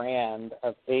name brand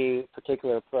of a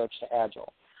particular approach to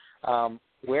Agile.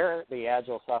 Where the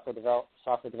Agile software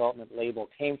development label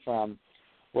came from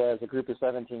was a group of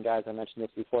 17 guys, I mentioned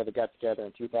this before, that got together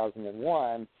in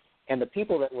 2001, and the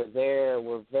people that were there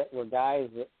were guys,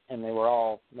 and they were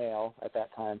all male at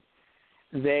that time.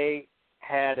 They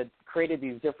had created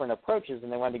these different approaches,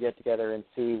 and they wanted to get together and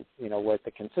see, what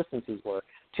the consistencies were.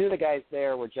 Two of the guys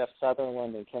there were Jeff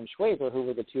Sutherland and Ken Schwaber, who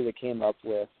were the two that came up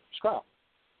with Scrum.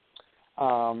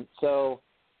 So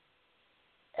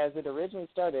as it originally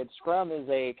started, Scrum is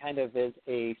a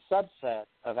subset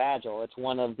of Agile. It's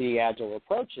one of the Agile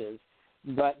approaches,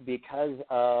 but because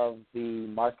of the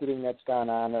marketing that's gone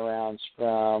on around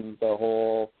Scrum, the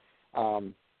whole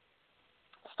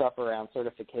stuff around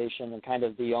certification and kind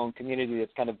of the own community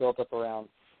that's kind of built up around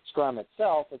Scrum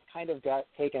itself, it's kind of got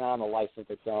taken on a life of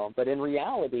its own. But in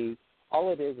reality,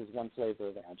 all it is one flavor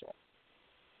of Agile.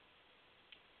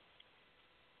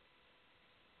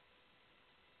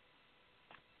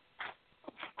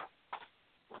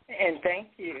 And thank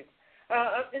you.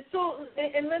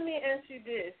 And let me ask you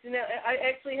this. Now, I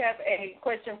actually have a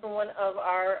question from one of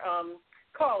our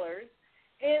callers,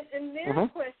 and their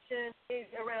question is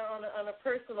around on a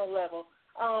personal level.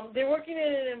 They're working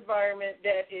in an environment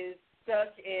that is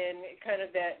stuck in kind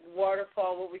of that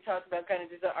waterfall, what we talked about, kind of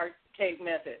just an archaic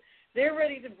method. They're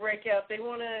ready to break out. They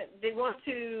want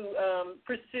to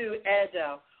pursue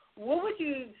Agile. What would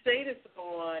you say to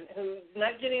someone who's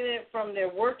not getting it from their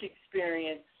work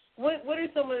experience? What are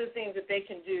some of the things that they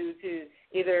can do to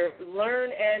either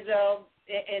learn Agile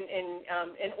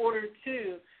in order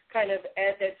to kind of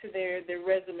add that to their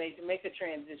resume to make a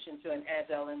transition to an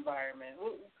Agile environment?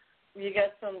 You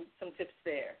got some tips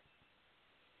there.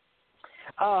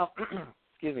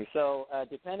 Excuse me. So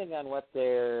depending on what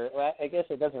I guess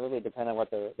it doesn't really depend on what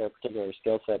their particular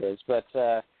skill set is, but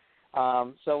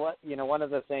so what one of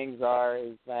the things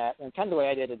is that, and kind of the way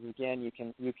I did it is, again,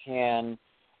 you can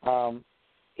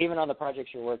even on the projects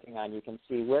you're working on, you can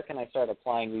see where can I start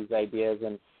applying these ideas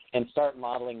and start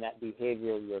modeling that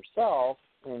behavior yourself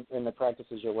in the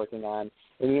practices you're working on,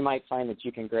 and you might find that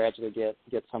you can gradually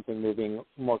get something moving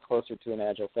more closer to an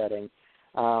Agile setting.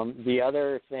 The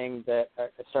other thing that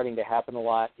is starting to happen a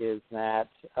lot is that,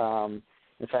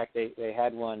 in fact, they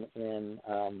had one in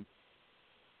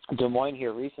Des Moines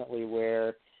here recently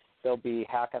where there'll be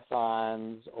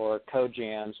hackathons or code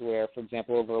jams where, for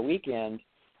example, over a weekend,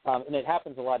 and it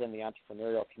happens a lot in the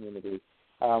entrepreneurial community,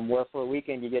 where for a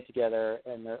weekend you get together,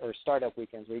 or startup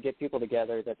weekends, where you get people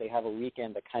together that they have a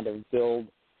weekend to kind of build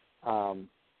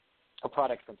a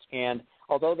product from scratch. And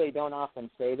although they don't often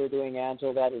say they're doing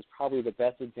Agile, that is probably the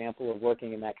best example of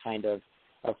working in that kind of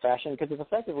fashion, because it's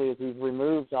effectively we've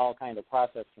removed all kind of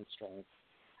process constraints.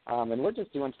 And we're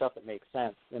just doing stuff that makes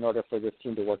sense in order for this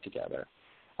team to work together.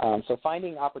 So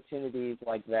finding opportunities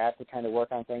like that to kind of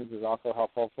work on things is also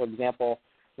helpful. For example,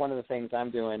 one of the things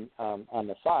I'm doing on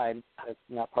the side, it's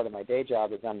not part of my day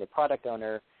job, is I'm the product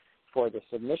owner for the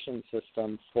submission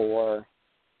system for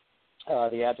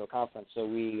the Agile Conference. So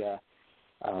the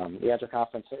Agile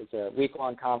Conference is a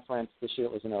week-long conference. This year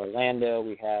it was in Orlando.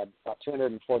 We had about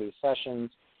 240 sessions.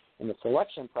 And the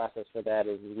selection process for that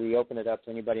is we open it up to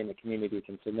anybody in the community who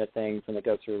can submit things, and it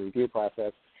goes through a review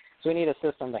process. So we need a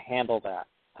system to handle that.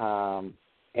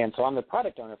 And so I'm the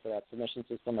product owner for that submission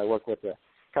system. I work with a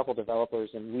couple developers,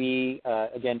 and we,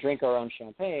 again, drink our own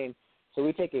champagne. So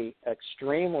we take a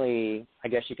extremely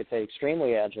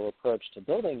Agile approach to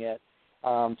building it,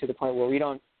 to the point where we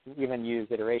don't even use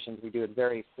iterations. We do it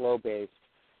very flow-based,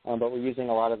 but we're using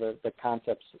a lot of the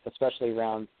concepts, especially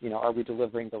around, are we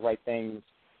delivering the right things,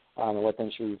 and what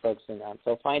things should we be focusing on.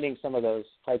 So finding some of those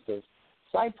types of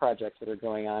side projects that are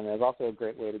going on is also a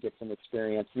great way to get some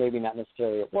experience, maybe not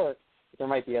necessarily at work, but there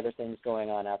might be other things going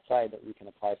on outside that we can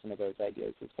apply some of those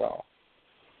ideas as well.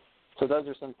 So those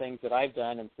are some things that I've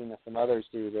done and seen that some others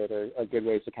do that are good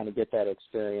ways to kind of get that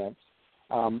experience.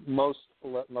 Most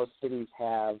cities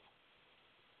have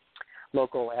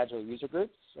local Agile user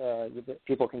groups.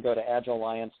 People can go to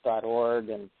agilealliance.org,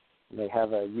 and they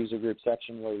have a user group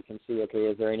section where you can see, okay,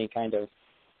 is there any kind of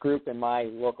group in my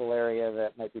local area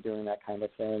that might be doing that kind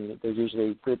of thing? There's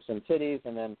usually groups in cities,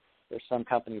 and then There's some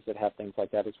companies that have things like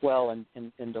that as well. And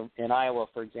in Iowa,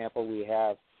 for example, we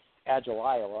have Agile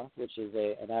Iowa, which is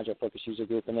an Agile-focused user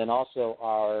group, and then also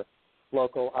our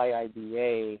local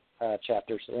IIBA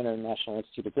chapter, so International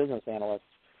Institute of Business Analysts,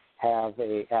 have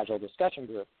a Agile discussion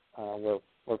group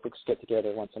where folks get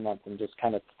together once a month and just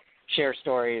kind of share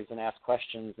stories and ask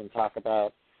questions and talk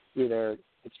about either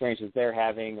experiences they're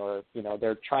having or,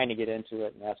 they're trying to get into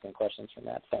it and asking questions from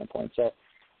that standpoint. So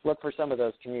look for some of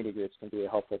those community groups can be a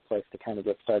helpful place to kind of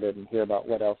get started and hear about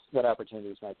what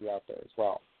opportunities might be out there as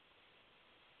well.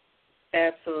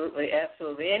 Absolutely.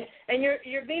 And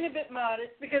you're being a bit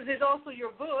modest because there's also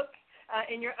your book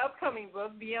and your upcoming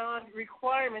book, Beyond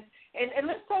Requirements. And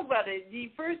let's talk about it. You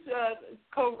first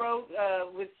co-wrote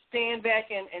with Stand Back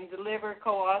and Deliver,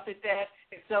 co-authored that,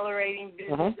 Accelerating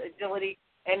Business Agility.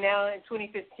 And now in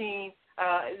 2015,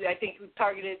 I think we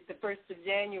targeted the first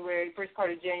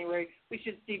part of January, we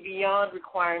should see Beyond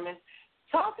Requirements.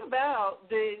 Talk about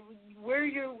where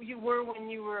you were when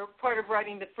you were part of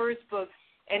writing the first book,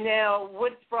 and now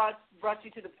what's brought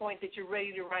you to the point that you're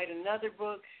ready to write another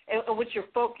book, and what's your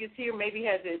focus here? Maybe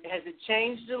has it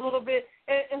changed a little bit?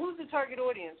 And who's the target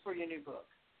audience for your new book?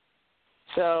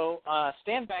 So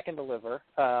Stand Back and Deliver,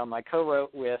 I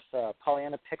co-wrote with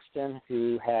Pollyanna Pixton,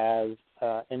 who has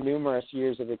numerous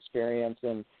years of experience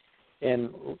in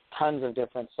tons of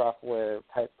different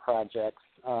software-type projects.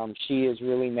 She is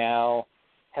really now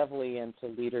heavily into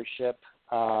leadership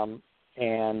and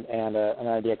an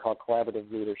idea called collaborative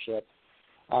leadership.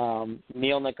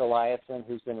 Neil Nicolaisen,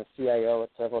 who's been a CIO at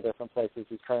several different places,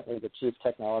 he's currently the Chief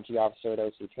Technology Officer at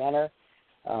O.C. Tanner.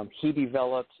 He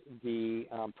developed the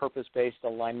purpose-based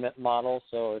alignment model.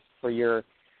 So for your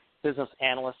business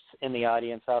analysts in the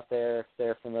audience out there, if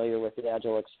they're familiar with the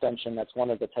Agile extension, that's one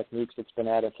of the techniques that's been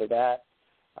added for that.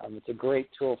 It's a great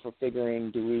tool for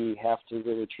figuring, do we have to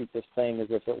really treat this thing as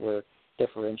if it were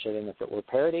differentiating, if it were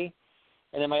parity?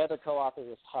 And then my other co-author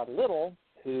is Todd Little,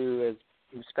 who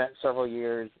spent several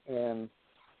years in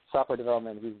software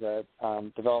development. He's a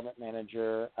development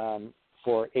manager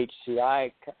for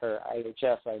HCI, or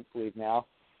IHS, I believe now.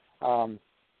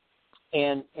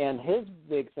 And his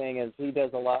big thing is he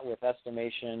does a lot with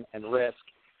estimation and risk.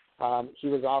 He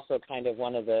was also kind of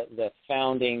one of the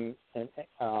founding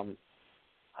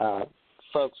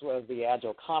folks of the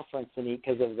Agile conference, and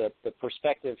because of the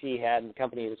perspective he had and the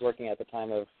company he was working at the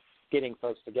time of getting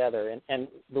folks together. And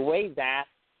the way that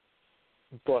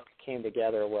book came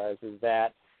together is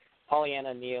that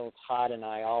Pollyanna, Neil, Todd, and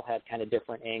I all had kind of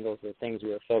different angles of things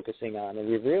we were focusing on. And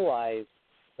we realized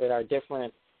that our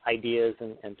different ideas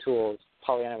and tools,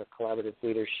 Pollyanna with collaborative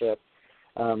leadership,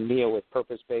 Neil with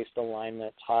purpose-based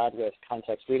alignment, Todd with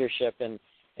context leadership,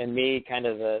 and me kind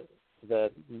of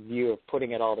the view of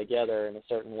putting it all together in a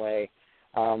certain way,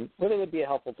 really would be a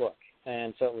helpful book.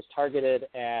 And so it was targeted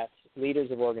at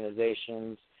leaders of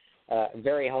organizations,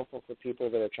 very helpful for people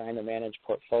that are trying to manage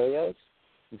portfolios.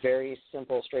 Very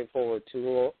simple, straightforward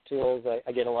tools.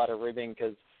 I get a lot of ribbing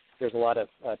because there's a lot of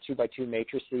 2x2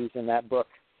 matrices in that book.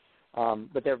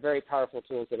 But they're very powerful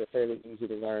tools that are fairly easy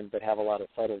to learn but have a lot of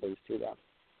subtleties to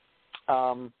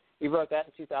them. We wrote that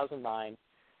in 2009.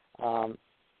 And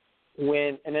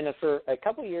then for a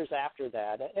couple of years after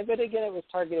that, but again, it was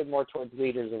targeted more towards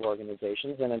leaders of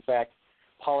organizations. And in fact,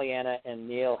 Pollyanna and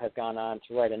Neil have gone on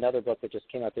to write another book that just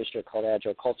came out this year called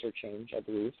Agile Culture Change, I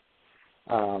believe,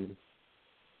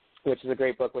 which is a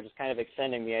great book, which is kind of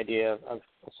extending the idea of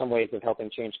some ways of helping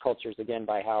change cultures, again,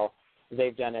 by how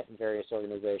they've done it in various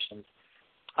organizations.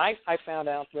 I found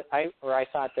out that I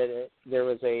thought that there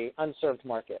was a unserved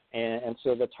market, and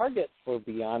so the target for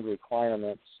Beyond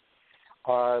Requirements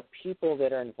are people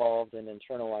that are involved in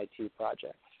internal IT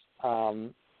projects.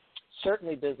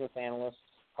 Certainly business analysts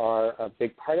are a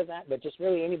big part of that, but just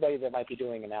really anybody that might be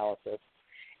doing analysis.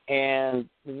 And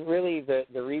really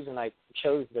the reason I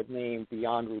chose the name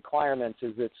Beyond Requirements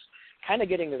is it's kind of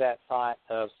getting to that thought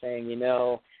of saying,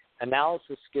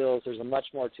 analysis skills, there's a much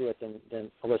more to it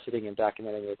than eliciting and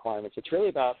documenting requirements. It's really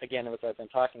about, again, what I've been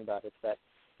talking about, it's that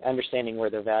understanding where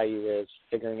the value is,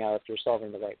 figuring out if you're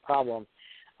solving the right problem,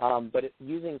 but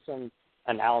using some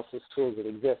analysis tools that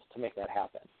exist to make that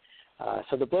happen.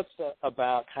 So the book's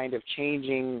about kind of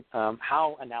changing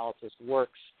how analysis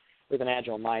works with an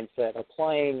Agile mindset,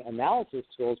 applying analysis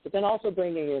tools, but then also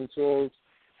bringing in tools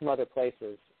from other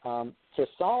places to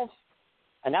solve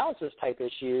analysis-type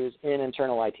issues in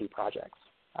internal IT projects.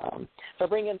 So I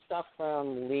bring in stuff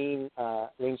from lean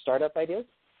startup ideas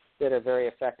that are very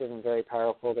effective and very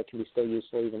powerful that can be still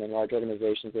useful even in large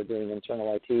organizations that are doing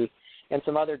internal IT, and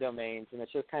some other domains. And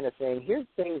it's just kind of saying, here's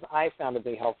things I found to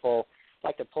be helpful. I'd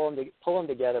like to pull them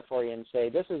together for you and say,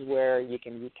 this is where you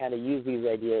can kind of use these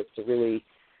ideas to really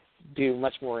do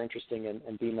much more interesting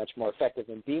and be much more effective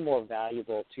and be more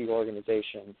valuable to your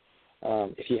organization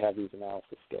if you have these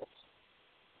analysis skills.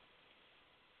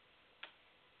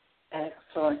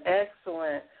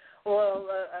 Excellent. Well,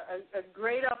 a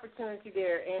great opportunity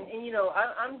there, and you know,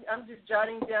 I'm just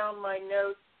jotting down my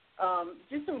notes.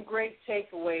 Just some great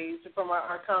takeaways from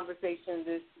our conversation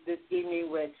this evening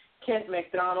with Kent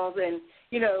McDonald, and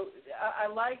you know, I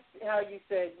like how you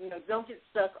said, you know, don't get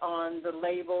stuck on the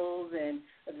labels and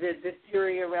the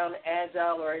theory around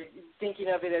Agile or thinking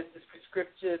of it as this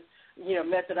prescriptive, you know,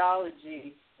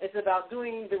 methodology. It's about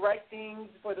doing the right things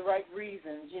for the right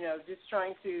reasons. You know, just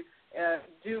trying to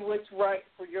do what's right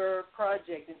for your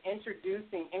project and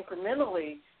introducing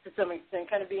incrementally to some extent,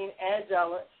 kind of being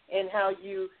agile in how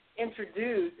you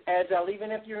introduce Agile,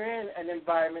 even if you're in an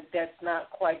environment that's not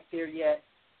quite there yet.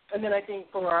 And then I think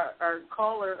for our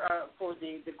caller, for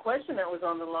the question that was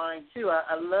on the line, too,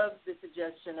 I love the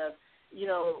suggestion of, you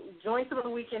know, join some of the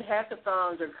weekend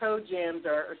hackathons or code jams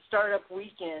or startup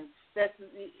weekends. That's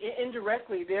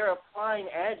indirectly they're applying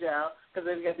Agile because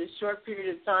they've got this short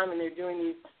period of time and they're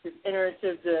doing this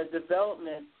iterative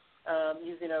development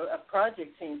using a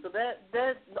project team. So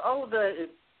that all of that is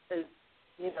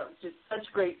you know, just such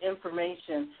great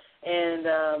information. And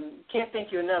can't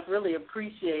thank you enough. Really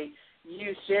appreciate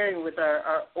you sharing with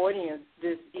our audience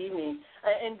this evening.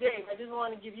 And Dave, I just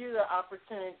want to give you the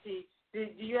opportunity. Do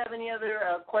you have any other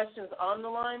questions on the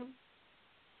line?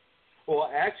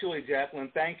 Well, actually, Jacqueline,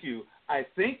 thank you. I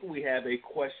think we have a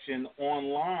question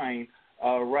online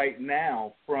right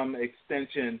now from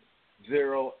extension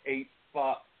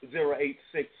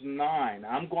 0869.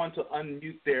 I'm going to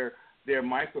unmute their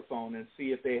microphone and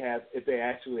see if they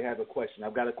actually have a question.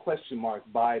 I've got a question mark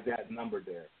by that number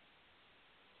there.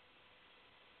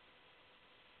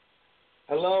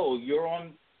 Hello, you're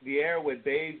on the air with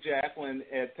Dave Jacqueline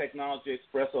at Technology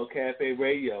Espresso Cafe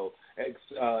Radio,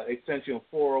 extension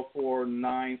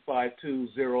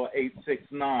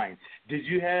 404-952-0869. Did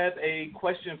you have a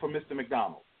question for Mr.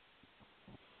 McDonald?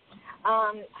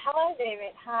 Hello,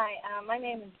 David. Hi, my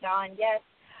name is Dawn. Yes,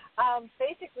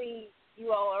 basically,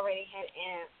 you all already had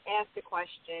asked a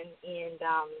question, and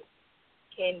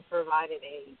Ken provided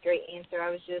a great answer. I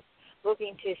was just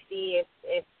looking to see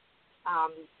if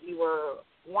you were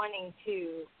wanting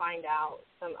to find out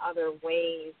some other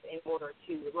ways in order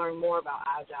to learn more about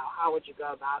Agile. How would you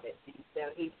go about it? And so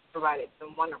he provided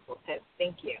some wonderful tips.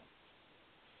 Thank you.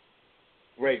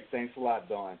 Great. Thanks a lot,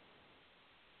 Dawn.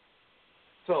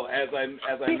 So as I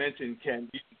mentioned, Ken,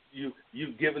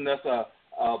 you've given us a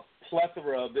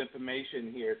plethora of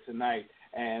information here tonight,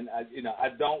 and I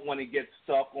don't want to get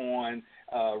stuck on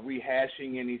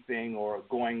rehashing anything or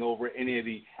going over any of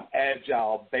the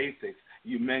Agile basics.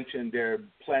 You mentioned there are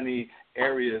plenty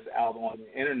areas out on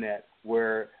the internet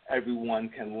where everyone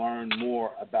can learn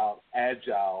more about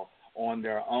Agile on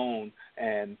their own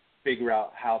and figure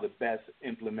out how to best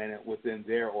implement it within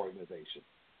their organization.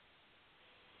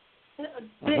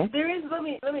 There is. Let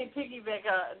me piggyback.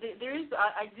 There is.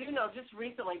 I do know. Just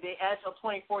recently, the Agile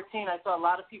 2014. I saw a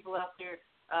lot of people out there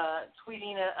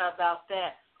tweeting about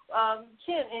that.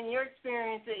 Ken, in your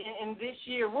experience in this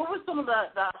year, what were some of the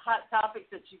hot topics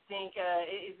that you think?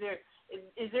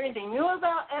 Is there anything new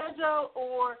about Agile,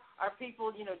 or are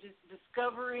people just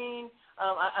discovering?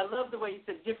 I love the way you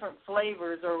said different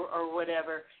flavors or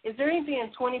whatever. Is there anything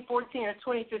in 2014 or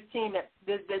 2015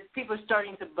 that people are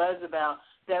starting to buzz about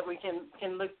that we can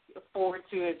look forward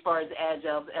to as far as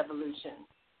Agile's evolution?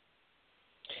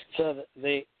 So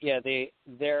there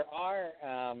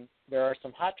are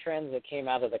some hot trends that came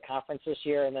out of the conference this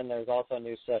year, and then there's also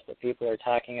new stuff that people are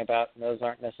talking about, and those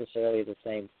aren't necessarily the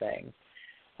same thing.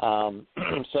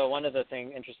 So one of the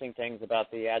interesting things about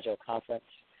the Agile conference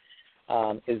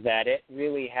is that it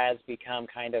really has become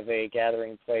kind of a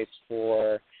gathering place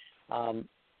for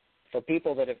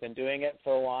people that have been doing it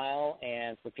for a while,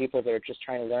 and for people that are just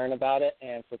trying to learn about it,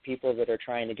 and for people that are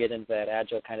trying to get into that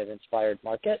Agile kind of inspired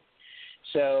market.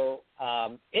 So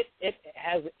it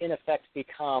has, in effect,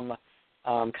 become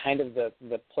kind of the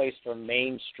place for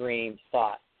mainstream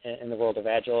thought in the world of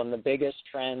Agile. And the biggest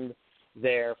trend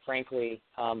there, frankly,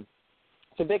 so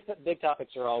big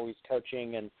topics are always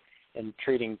coaching and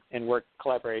treating and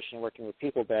collaboration, working with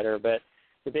people better. But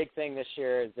the big thing this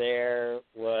year there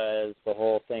was the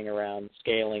whole thing around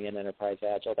scaling in enterprise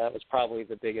Agile. That was probably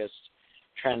the biggest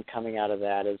trend coming out of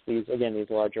that, is these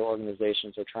larger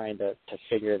organizations are trying to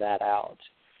figure that out.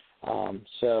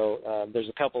 So there's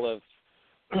a couple of,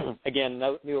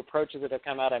 new approaches that have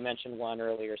come out. I mentioned one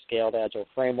earlier, Scaled Agile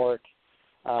Framework.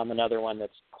 Another one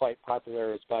that's quite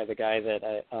popular is by the guy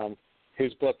that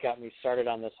whose book got me started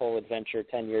on this whole adventure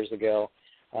 10 years ago,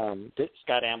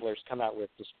 Scott Ambler's come out with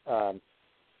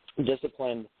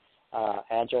Disciplined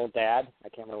Agile Dad. I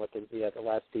can't remember what the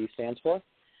last D stands for.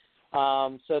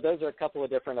 So those are a couple of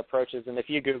different approaches, and if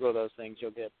you Google those things,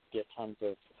 you'll get tons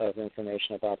of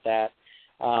information about that.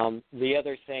 The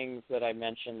other things that I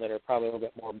mentioned that are probably a little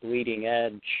bit more bleeding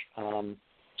edge,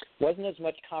 wasn't as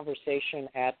much conversation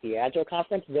at the Agile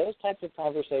conference. Those types of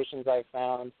conversations I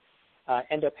found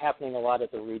end up happening a lot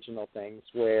at the regional things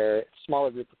where it's a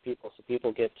smaller group of people, so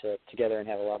people get together and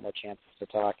have a lot more chances to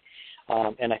talk.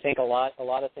 And I think a lot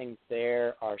of things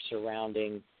there are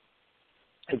surrounding,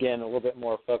 again, a little bit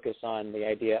more focus on the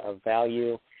idea of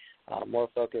value, more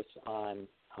focus on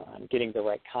getting the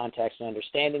right context and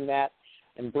understanding that,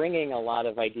 and bringing a lot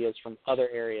of ideas from other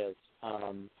areas.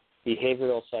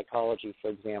 Behavioral psychology,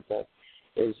 for example,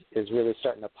 is really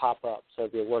starting to pop up. So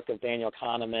the work of Daniel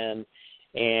Kahneman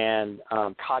and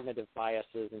cognitive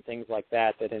biases and things like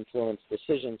that influence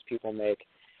decisions people make.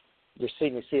 You're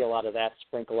seeing to see a lot of that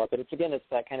sprinkle up. And it's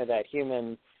that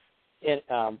human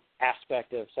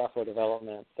aspect of software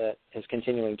development that is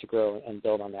continuing to grow and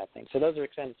build on that thing. So those are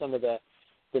kind of some of the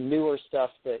newer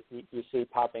stuff that you see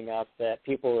popping up that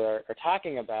people are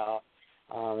talking about.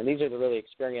 And these are the really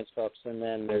experienced folks. And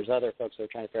then there's other folks that are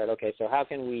trying to figure out, okay, so how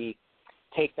can we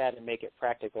take that and make it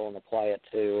practical and apply it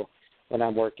to when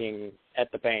I'm working at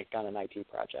the bank on an IT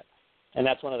project? And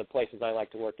that's one of the places I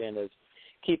like to work in, is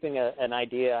keeping an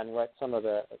idea on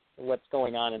what's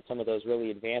going on in some of those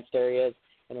really advanced areas,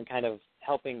 and then kind of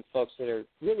helping folks that are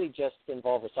really just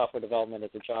involved with software development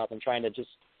as a job and trying to just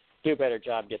do a better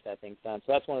job, get that thing done.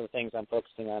 So that's one of the things I'm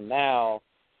focusing on now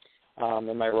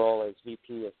in my role as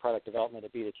VP of Product Development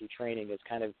at B2T Training, is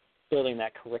kind of building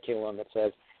that curriculum that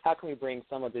says, how can we bring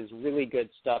some of this really good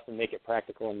stuff and make it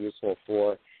practical and useful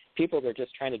for people that are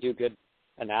just trying to do good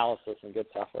analysis and good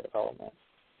software development.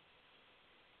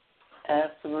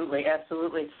 Absolutely,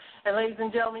 absolutely. And ladies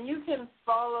and gentlemen, you can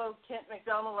follow Kent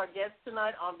McDonald, our guest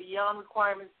tonight, on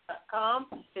beyondrequirements.com,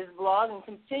 his blog, and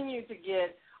continue to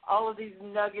get all of these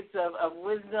nuggets of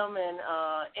wisdom and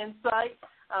insight.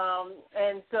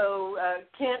 And so,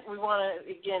 Kent, we want to,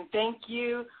 again, thank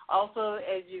you. Also,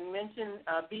 as you mentioned,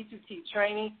 B2T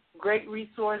Training, great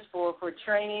resource for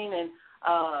training and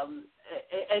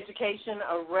education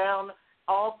around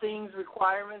all things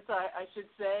requirements, I should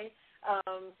say,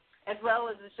 as well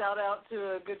as a shout-out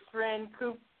to a good friend,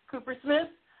 Cooper Smith.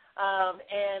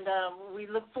 And we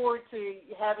look forward to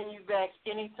having you back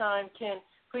anytime, Kent.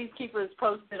 Please keep us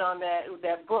posted on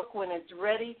that book when it's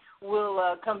ready.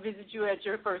 We'll come visit you at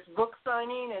your first book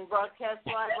signing and broadcast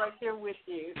live right there with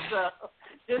you. So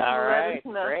just all right, let us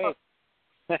know.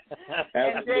 Great.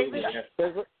 And David,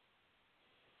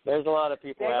 there's a lot of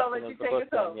people Dave, asking if the book's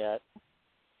done yet.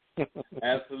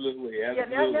 Absolutely. Yeah,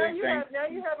 now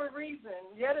you have a reason,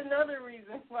 yet another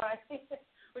reason why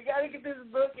we got to get this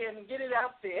book and get it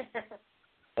out there.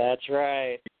 That's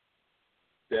right.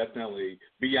 Definitely.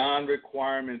 Beyond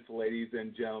Requirements, ladies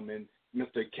and gentlemen,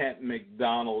 Mr. Kent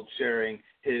McDonald sharing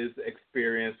his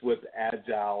experience with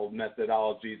Agile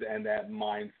methodologies and that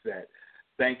mindset.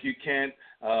 Thank you, Kent.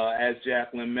 As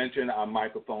Jacqueline mentioned, our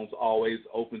microphone's always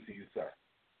open to you, sir.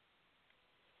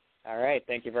 All right.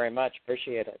 Thank you very much.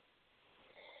 Appreciate it.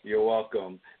 You're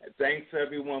welcome. Thanks,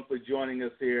 everyone, for joining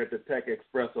us here at the Tech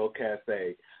Espresso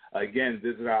Cafe. Again,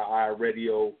 visit our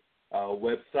iRadio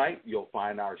website. You'll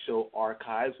find our show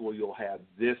archives where you'll have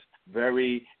this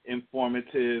very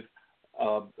informative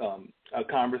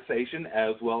conversation,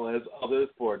 as well as others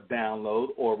for download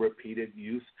or repeated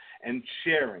use and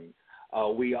sharing.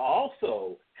 We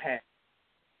also have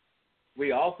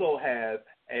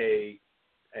a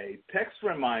text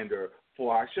reminder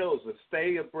for our shows to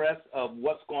stay abreast of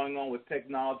what's going on with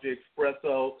Technology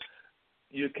Espresso.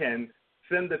 You can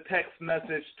send the text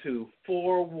message to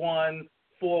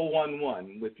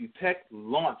 41411. If you text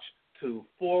launch to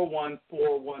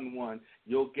 41411,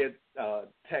 you'll get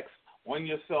text on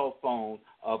your cell phone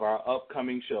of our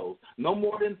upcoming shows. No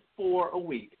more than 4 a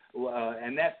week,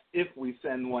 and that's if we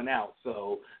send one out.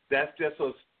 So that's just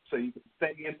so you can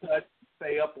stay in touch,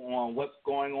 stay up on what's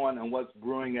going on and what's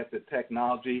brewing at the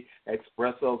Technology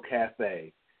Espresso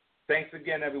Cafe. Thanks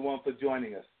again, everyone, for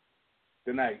joining us.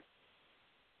 Good night.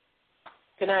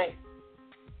 Good night.